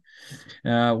 Okay,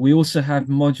 we also have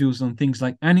modules on things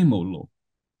like animal law.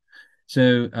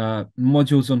 So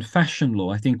modules on fashion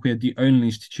law. I think we're the only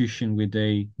institution with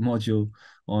a module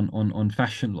on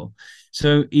fashion law.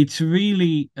 So it's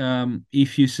really,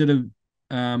 if you sort of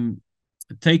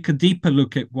take a deeper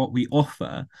look at what we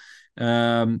offer,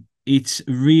 it's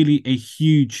really a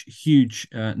huge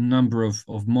number of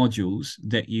modules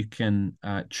that you can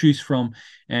choose from.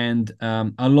 And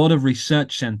a lot of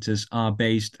research centers are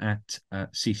based at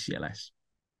CCLS.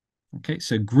 Okay,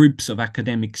 so groups of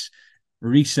academics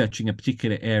researching a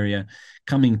particular area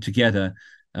coming together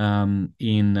at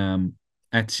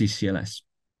CCLS.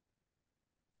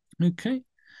 Okay.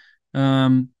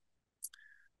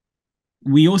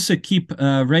 We also keep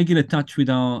regular touch with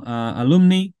our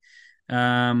alumni.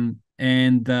 And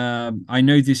I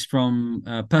know this from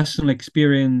personal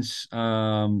experience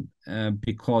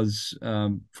because,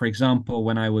 for example,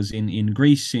 when I was in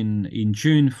Greece in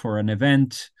June for an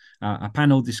event, a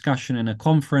panel discussion and a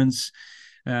conference,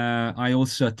 I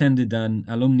also attended an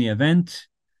alumni event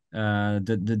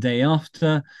the day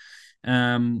after.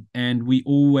 And we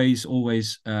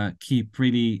always keep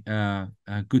really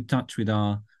good touch with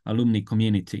our alumni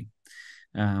community.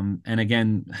 And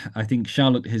again, I think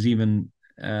Charlotte has even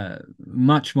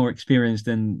much more experience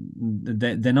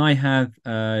than I have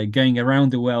going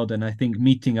around the world, and I think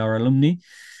meeting our alumni.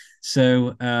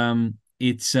 So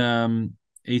it's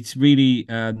really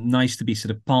nice to be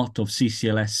sort of part of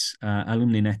CCLS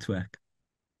alumni network.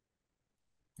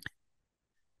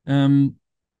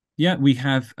 Yeah, we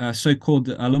have so-called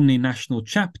alumni national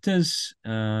chapters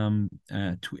in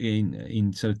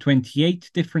sort of 28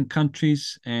 different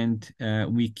countries, and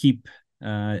we keep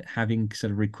having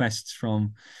sort of requests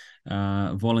from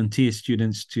volunteer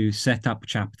students to set up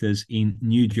chapters in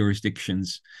new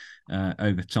jurisdictions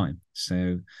over time.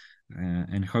 So,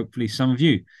 and hopefully some of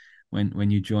you,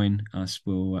 when you join us,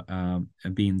 will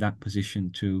be in that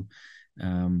position to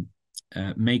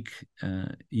make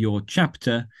your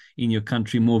chapter in your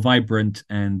country more vibrant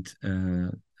and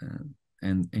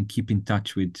keep in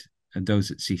touch with those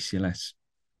at CCLS.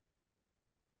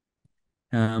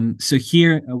 So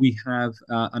here we have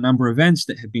a number of events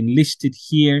that have been listed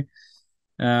here.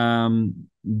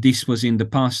 This was in the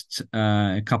past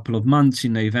a couple of months,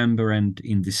 in November and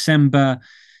in December.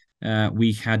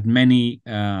 We had many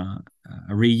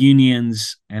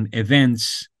reunions and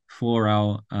events for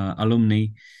our alumni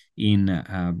in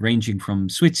ranging from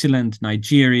Switzerland,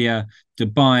 Nigeria,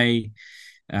 Dubai,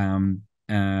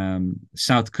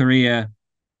 South Korea,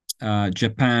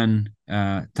 Japan,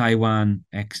 Taiwan,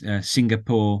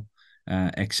 Singapore,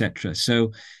 etc.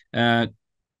 So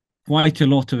quite a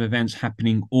lot of events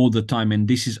happening all the time, and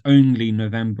this is only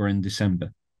November and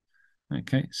December.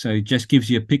 Okay, so it just gives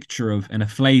you a picture of and a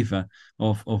flavor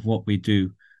of what we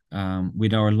do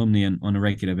with our alumni on a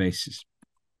regular basis.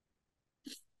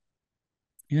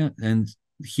 Yeah, and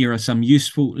here are some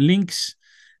useful links.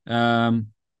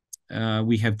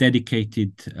 We have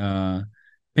dedicated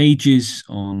pages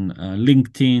on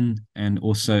LinkedIn and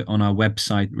also on our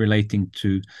website relating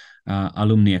to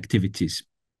alumni activities.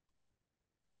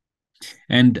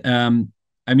 And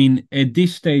I mean, at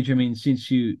this stage, I mean,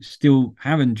 since you still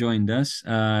haven't joined us,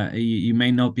 you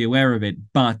may not be aware of it,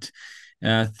 but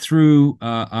through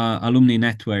our alumni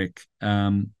network,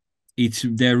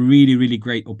 they're really, really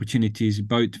great opportunities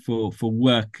both for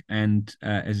work and,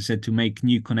 as I said, to make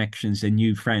new connections and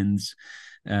new friends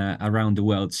around the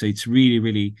world. So it's really,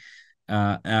 really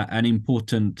an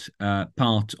important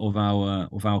part of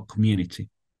our community.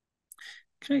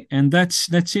 Okay, and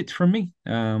that's it from me.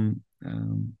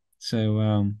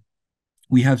 So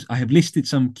I have listed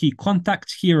some key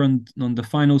contacts here on the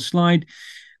final slide.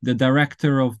 The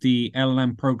director of the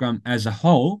LLM program as a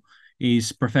whole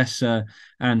is Professor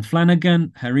Anne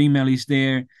Flanagan. Her email is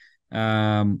there.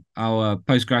 Our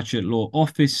postgraduate law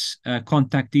office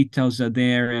contact details are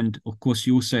there. And of course,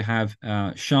 you also have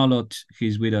Charlotte,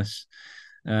 who's with us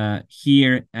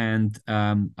here, and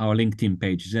our LinkedIn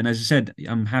pages. And as I said,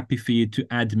 I'm happy for you to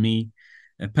add me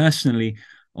personally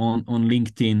on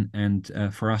LinkedIn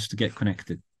and for us to get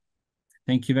connected.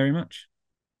 Thank you very much.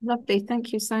 Lovely.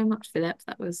 Thank you so much, Philip.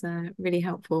 That was really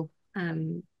helpful,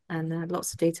 and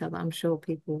lots of detail that I'm sure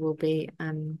people will be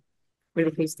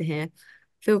really pleased to hear.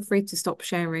 Feel free to stop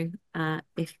sharing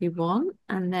if you want.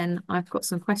 And then I've got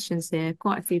some questions here,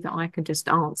 quite a few that I can just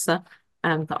answer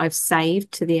that I've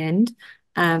saved to the end,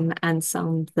 and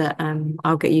some that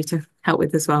I'll get you to help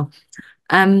with as well.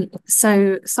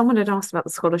 So someone had asked about the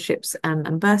scholarships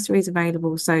and bursaries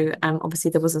available. So obviously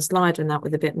there was a slide on that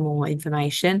with a bit more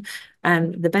information.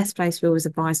 The best place we always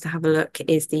advise to have a look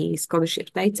is the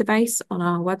scholarships database on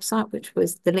our website, which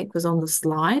was the link was on the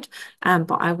slide,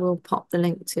 but I will pop the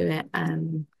link to it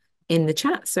in the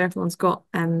chat so everyone's got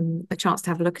a chance to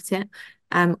have a look at it.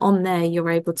 On there, you're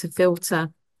able to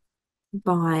filter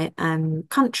by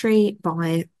country,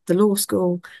 by the law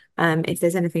school. If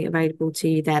there's anything available to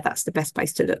you there, that's the best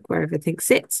place to look where everything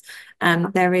sits.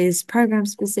 There is program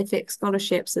specific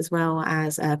scholarships as well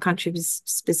as country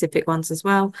specific ones as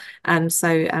well.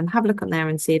 So have a look on there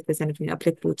and see if there's anything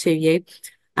applicable to you.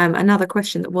 Another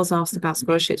question that was asked about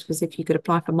scholarships was if you could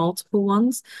apply for multiple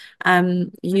ones.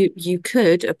 You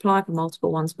could apply for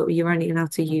multiple ones, but you're only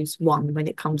allowed to use one when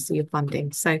it comes to your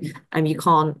funding. So you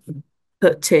can't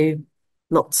put two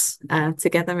lots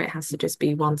together. It has to just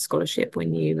be one scholarship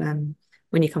when you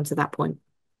come to that point.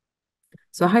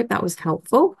 So I hope that was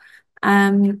helpful.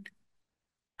 I'm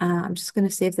just going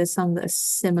to see if there's some that are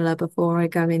similar before I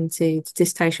go into the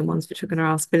dissertation ones, which I'm going to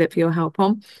ask Philip for your help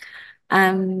on.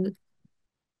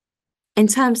 In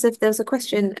terms of, there's a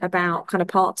question about kind of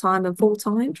part-time and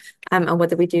full-time, and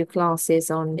whether we do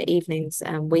classes on evenings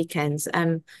and weekends.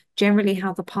 Generally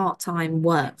how the part-time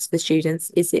works for students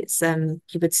is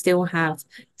you would still have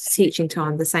teaching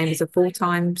time the same as a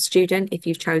full-time student if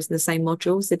you've chosen the same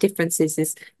modules. The difference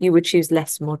is you would choose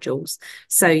less modules.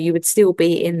 So you would still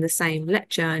be in the same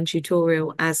lecture and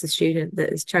tutorial as the student that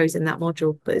has chosen that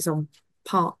module but is on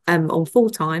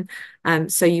full-time,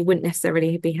 so you wouldn't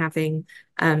necessarily be having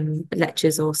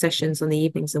lectures or sessions on the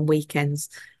evenings and weekends.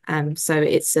 So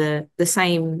it's the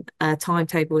same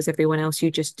timetable as everyone else.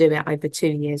 You just do it over 2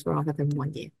 years rather than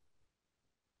 1 year.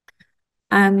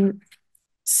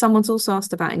 Someone's also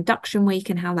asked about induction week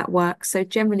and how that works. So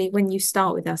generally when you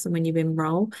start with us and when you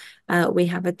enroll, we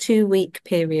have a 2-week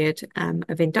period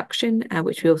of induction,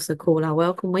 which we also call our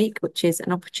welcome week, which is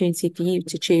an opportunity for you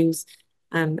to choose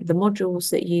the modules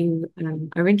that you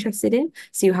are interested in.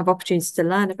 So you have opportunities to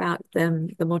learn about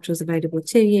the modules available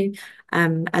to you,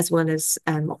 as well as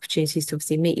opportunities to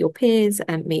obviously meet your peers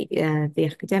and meet the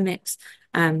academics.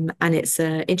 And it's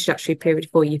an introductory period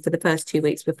for you for the first 2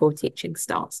 weeks before teaching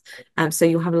starts. So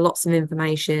you'll have lots of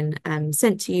information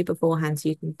sent to you beforehand so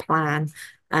you can plan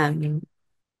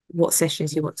what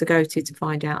sessions you want to go to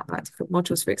find out about different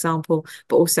modules, for example,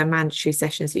 but also mandatory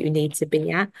sessions that you need to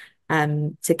be at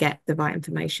to get the right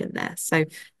information there. So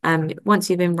once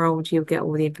you've enrolled, you'll get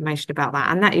all the information about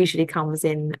that. And that usually comes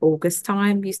in August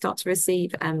time. You start to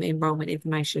receive enrollment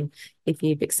information if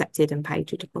you've accepted and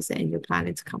paid your deposit and you're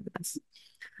planning to come with us.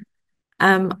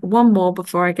 One more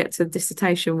before I get to the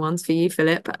dissertation ones for you,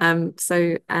 Philip.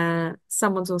 So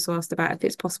someone's also asked about if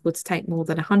it's possible to take more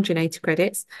than 180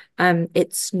 credits.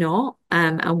 It's not,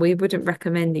 and we wouldn't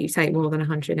recommend that you take more than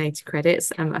 180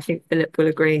 credits. I think Philip will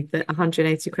agree that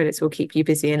 180 credits will keep you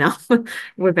busy enough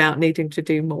without needing to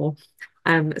do more.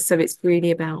 So it's really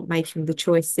about making the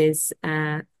choices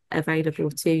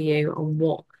available to you on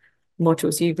what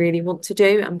modules you really want to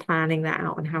do and planning that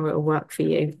out and how it will work for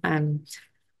you.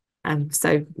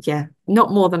 So yeah,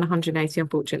 not more than 180,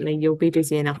 unfortunately. You'll be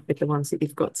busy enough with the ones that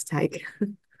you've got to take.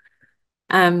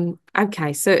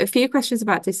 Okay, so a few questions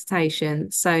about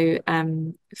dissertation. So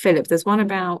Philip, there's one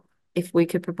about if we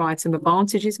could provide some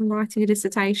advantages in writing a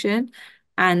dissertation.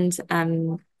 And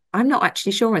I'm not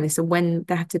actually sure on this and when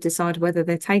they have to decide whether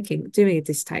they're doing a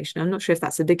dissertation. I'm not sure if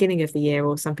that's the beginning of the year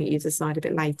or something you decide a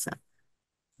bit later.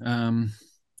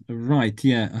 Right,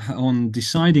 yeah. On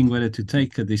deciding whether to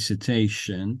take a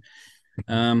dissertation,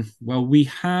 well, we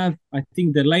have, I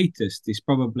think the latest is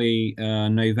probably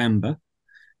November,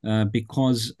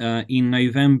 because in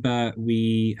November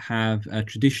we have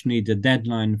traditionally the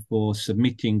deadline for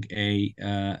submitting a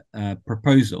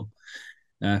proposal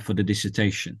for the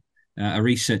dissertation, a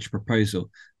research proposal.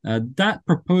 That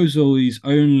proposal is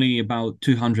only about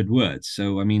 200 words.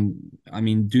 So I mean,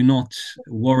 do not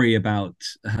worry about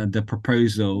the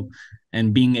proposal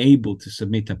and being able to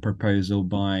submit a proposal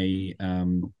by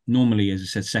normally, as I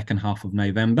said, second half of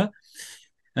November.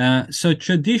 So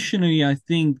traditionally, I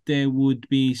think there would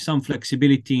be some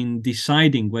flexibility in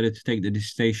deciding whether to take the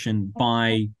dissertation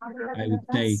by, I would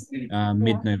say,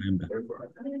 mid-November.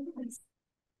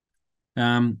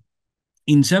 Um,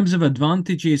 in terms of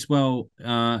advantages, well,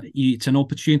 it's an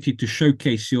opportunity to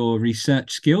showcase your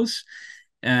research skills.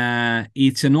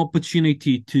 It's an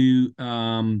opportunity to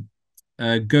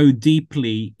go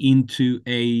deeply into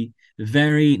a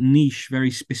very niche,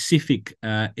 very specific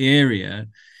area,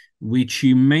 which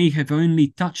you may have only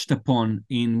touched upon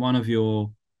in one of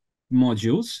your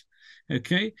modules.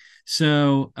 Okay,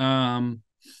 so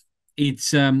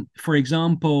it's for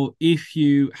example, if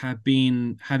you have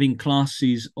been having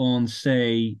classes on,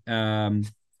 say,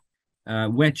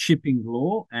 wet shipping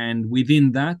law, and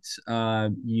within that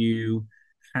you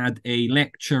had a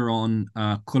lecture on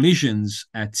collisions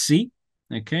at sea.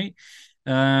 Okay,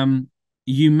 um,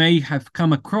 you may have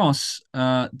come across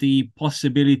the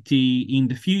possibility in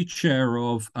the future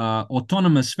of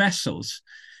autonomous vessels,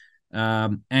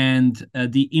 and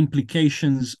the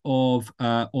implications of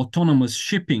autonomous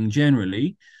shipping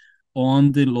generally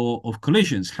on the law of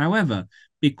collisions. However,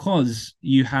 because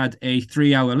you had a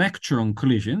 3-hour lecture on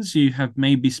collisions, you have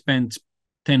maybe spent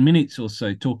 10 minutes or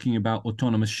so talking about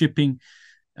autonomous shipping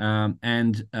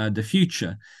and the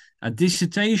future. A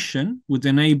dissertation would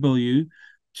enable you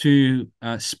to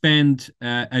spend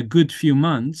a good few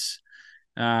months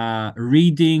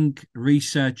reading,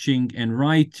 researching, and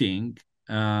writing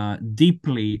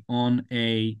deeply on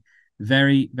a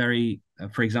very, very,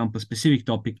 for example, specific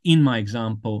topic. In my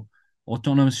example,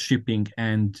 autonomous shipping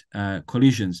and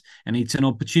collisions. And it's an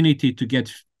opportunity to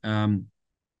get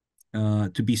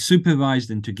to be supervised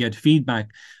and to get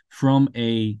feedback from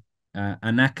an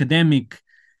academic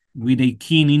with a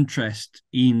keen interest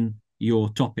in your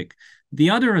topic. The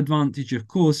other advantage, of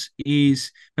course,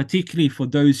 is particularly for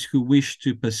those who wish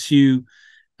to pursue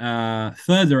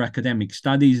further academic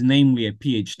studies, namely a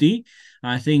PhD.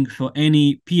 I think for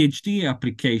any PhD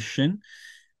application,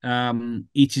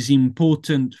 it is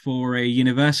important for a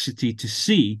university to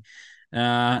see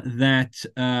that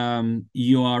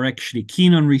you are actually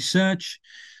keen on research,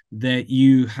 that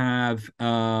you have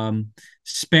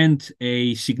spent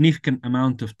a significant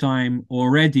amount of time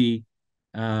already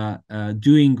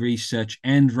doing research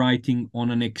and writing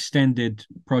on an extended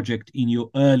project in your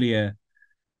earlier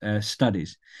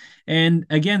studies. And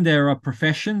again, there are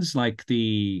professions like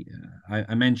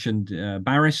I mentioned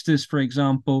barristers, for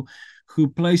example, who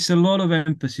place a lot of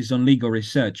emphasis on legal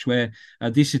research, where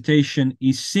a dissertation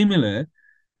is similar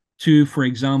to, for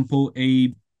example,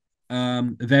 a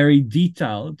very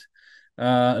detailed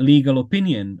legal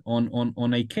opinion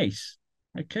on a case.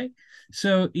 Okay,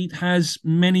 so it has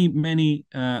many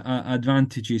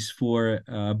advantages for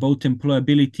both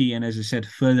employability and, as I said,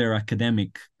 further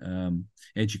academic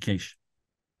education.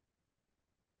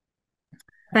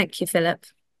 Thank you, Philip.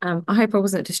 I hope I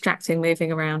wasn't distracting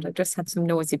moving around. I just had some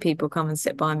noisy people come and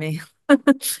sit by me.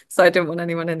 So I didn't want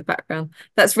anyone in the background.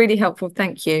 That's really helpful.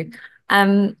 Thank you.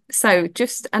 So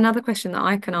just another question that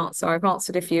I can answer. I've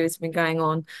answered a few as been going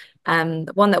on.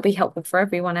 One that'll be helpful for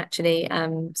everyone, actually.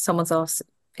 Someone's asked,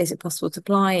 is it possible to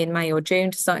apply in May or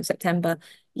June to start in September?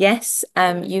 Yes,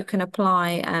 you can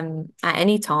apply at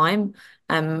any time.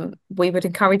 We would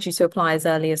encourage you to apply as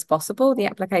early as possible. The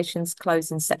applications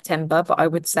close in September, but I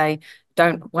would say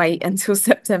don't wait until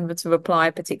September to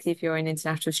apply, particularly if you're an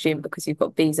international student, because you've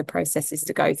got visa processes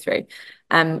to go through.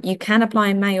 You can apply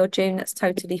in May or June, that's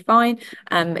totally fine.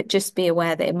 Just be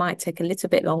aware that it might take a little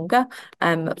bit longer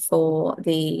for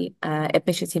the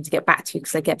admission team to get back to you,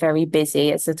 because they get very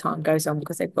busy as the time goes on,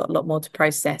 because they've got a lot more to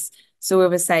process. So we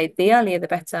would say the earlier the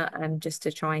better, just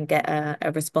to try and get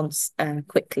a response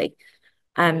quickly.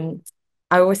 I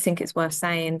always think it's worth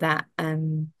saying that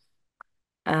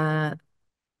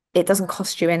it doesn't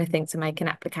cost you anything to make an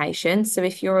application. So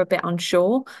if you're a bit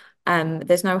unsure,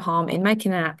 there's no harm in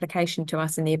making an application to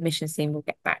us, and the admissions team will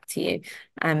get back to you.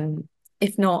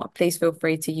 If not, please feel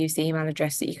free to use the email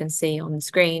address that you can see on the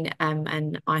screen,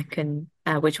 and I can,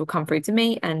 which will come through to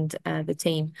me and the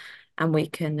team, and we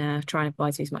can try and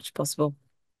advise you as much as possible.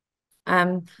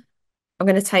 I'm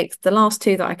going to take the last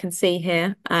two that I can see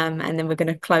here, and then we're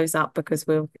going to close up because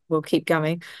we'll keep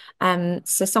going.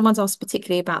 So someone's asked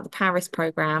particularly about the Paris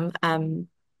program.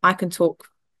 I can talk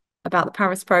about the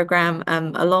Paris program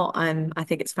a lot. I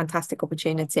think it's a fantastic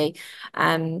opportunity.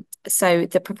 So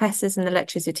the professors and the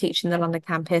lecturers who teach in the London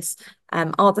campus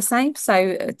are the same.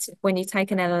 So when you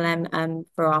take an LLM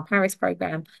for our Paris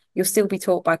program, you'll still be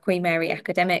taught by Queen Mary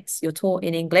academics. You're taught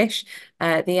in English.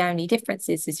 The only difference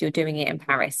is you're doing it in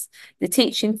Paris. The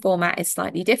teaching format is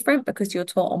slightly different because you're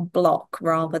taught on block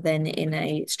rather than in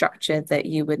a structure that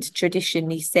you would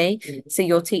traditionally see. So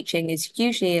your teaching is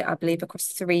usually, I believe, across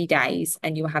 3 days,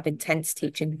 and you'll have intense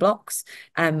teaching blocks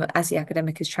as the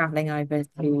academic is traveling over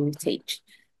to teach.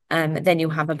 Then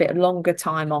you'll have a bit longer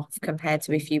time off compared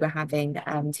to if you were having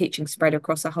teaching spread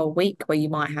across a whole week, where you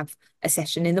might have a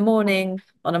session in the morning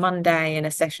on a Monday and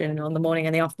a session on the morning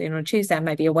and the afternoon on a Tuesday, and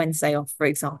maybe a Wednesday off, for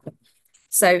example.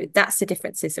 So that's the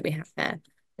differences that we have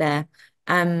there.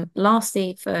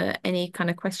 Lastly, for any kind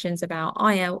of questions about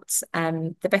IELTS,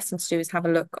 the best thing to do is have a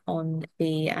look on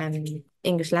the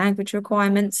English language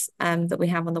requirements that we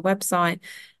have on the website.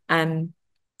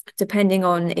 Depending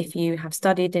on if you have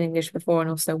studied in English before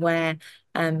and also where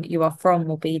you are from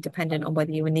will be dependent on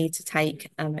whether you will need to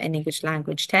take an English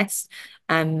language test.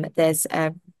 There's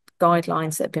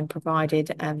guidelines that have been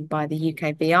provided by the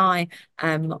UKVI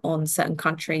on certain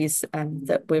countries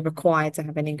that we're required to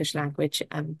have an English language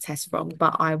test from,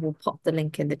 but I will pop the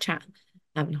link in the chat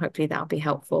and hopefully that'll be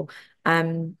helpful.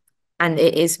 And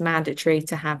it is mandatory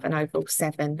to have an overall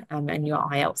 7 in your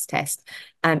IELTS test.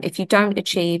 If you don't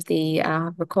achieve the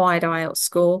required IELTS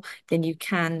score, then you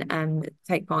can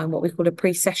take part in what we call a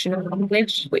pre-session of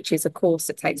English, which is a course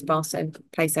that takes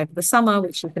place over the summer,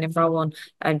 which you can enroll on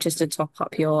just to top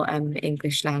up your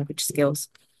English language skills.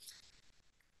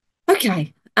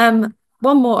 Okay.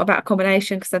 One more about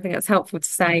accommodation, because I think that's helpful to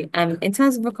say. In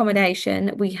terms of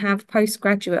accommodation, we have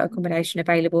postgraduate accommodation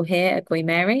available here at Queen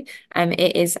Mary.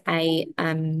 It is a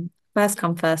first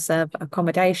come, first serve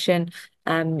accommodation.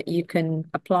 You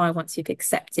can apply once you've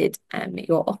accepted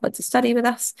your offer to study with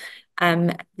us.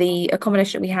 The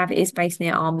accommodation we have is based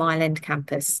near our Mile End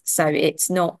campus. So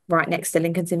it's not right next to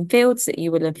Lincoln's Inn Fields that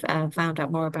you will have found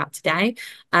out more about today.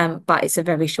 But it's a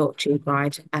very short tube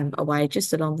ride away,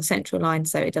 just along the Central Line.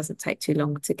 So it doesn't take too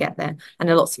long to get there.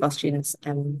 And lots of our students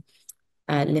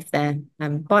live there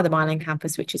by the Mile End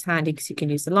campus, which is handy because you can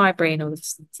use the library and all the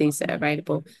facilities that are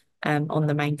available on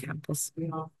the main campus.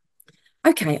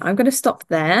 Okay, I'm going to stop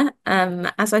there.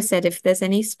 As I said, if there's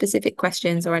any specific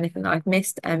questions or anything that I've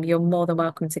missed, you're more than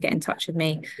welcome to get in touch with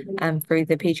me through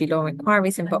the PG Law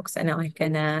Inquiries inbox, and I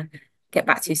can get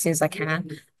back to you as soon as I can.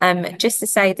 Just to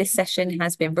say, this session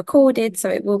has been recorded, so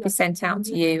it will be sent out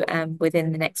to you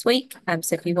within the next week.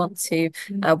 So if you want to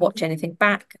watch anything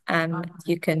back,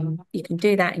 you can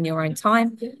do that in your own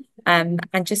time. And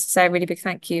just to say a really big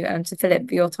thank you to Filip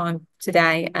for your time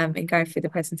today in going through the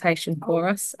presentation for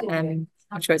us.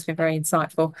 I'm sure it's been very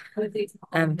insightful for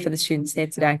the students here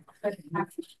today.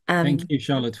 Thank you,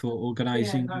 Charlotte, for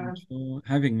organising and for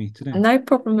having me today. No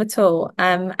problem at all.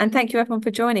 And thank you everyone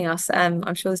for joining us.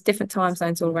 I'm sure there's different time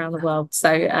zones all around the world.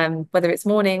 So whether it's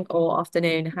morning or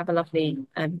afternoon, have a lovely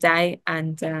day,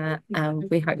 and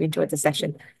we hope you enjoyed the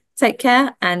session. Take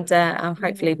care, and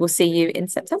hopefully we'll see you in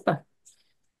September.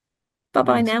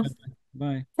 Bye-bye now.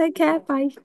 Bye. Take care. Bye.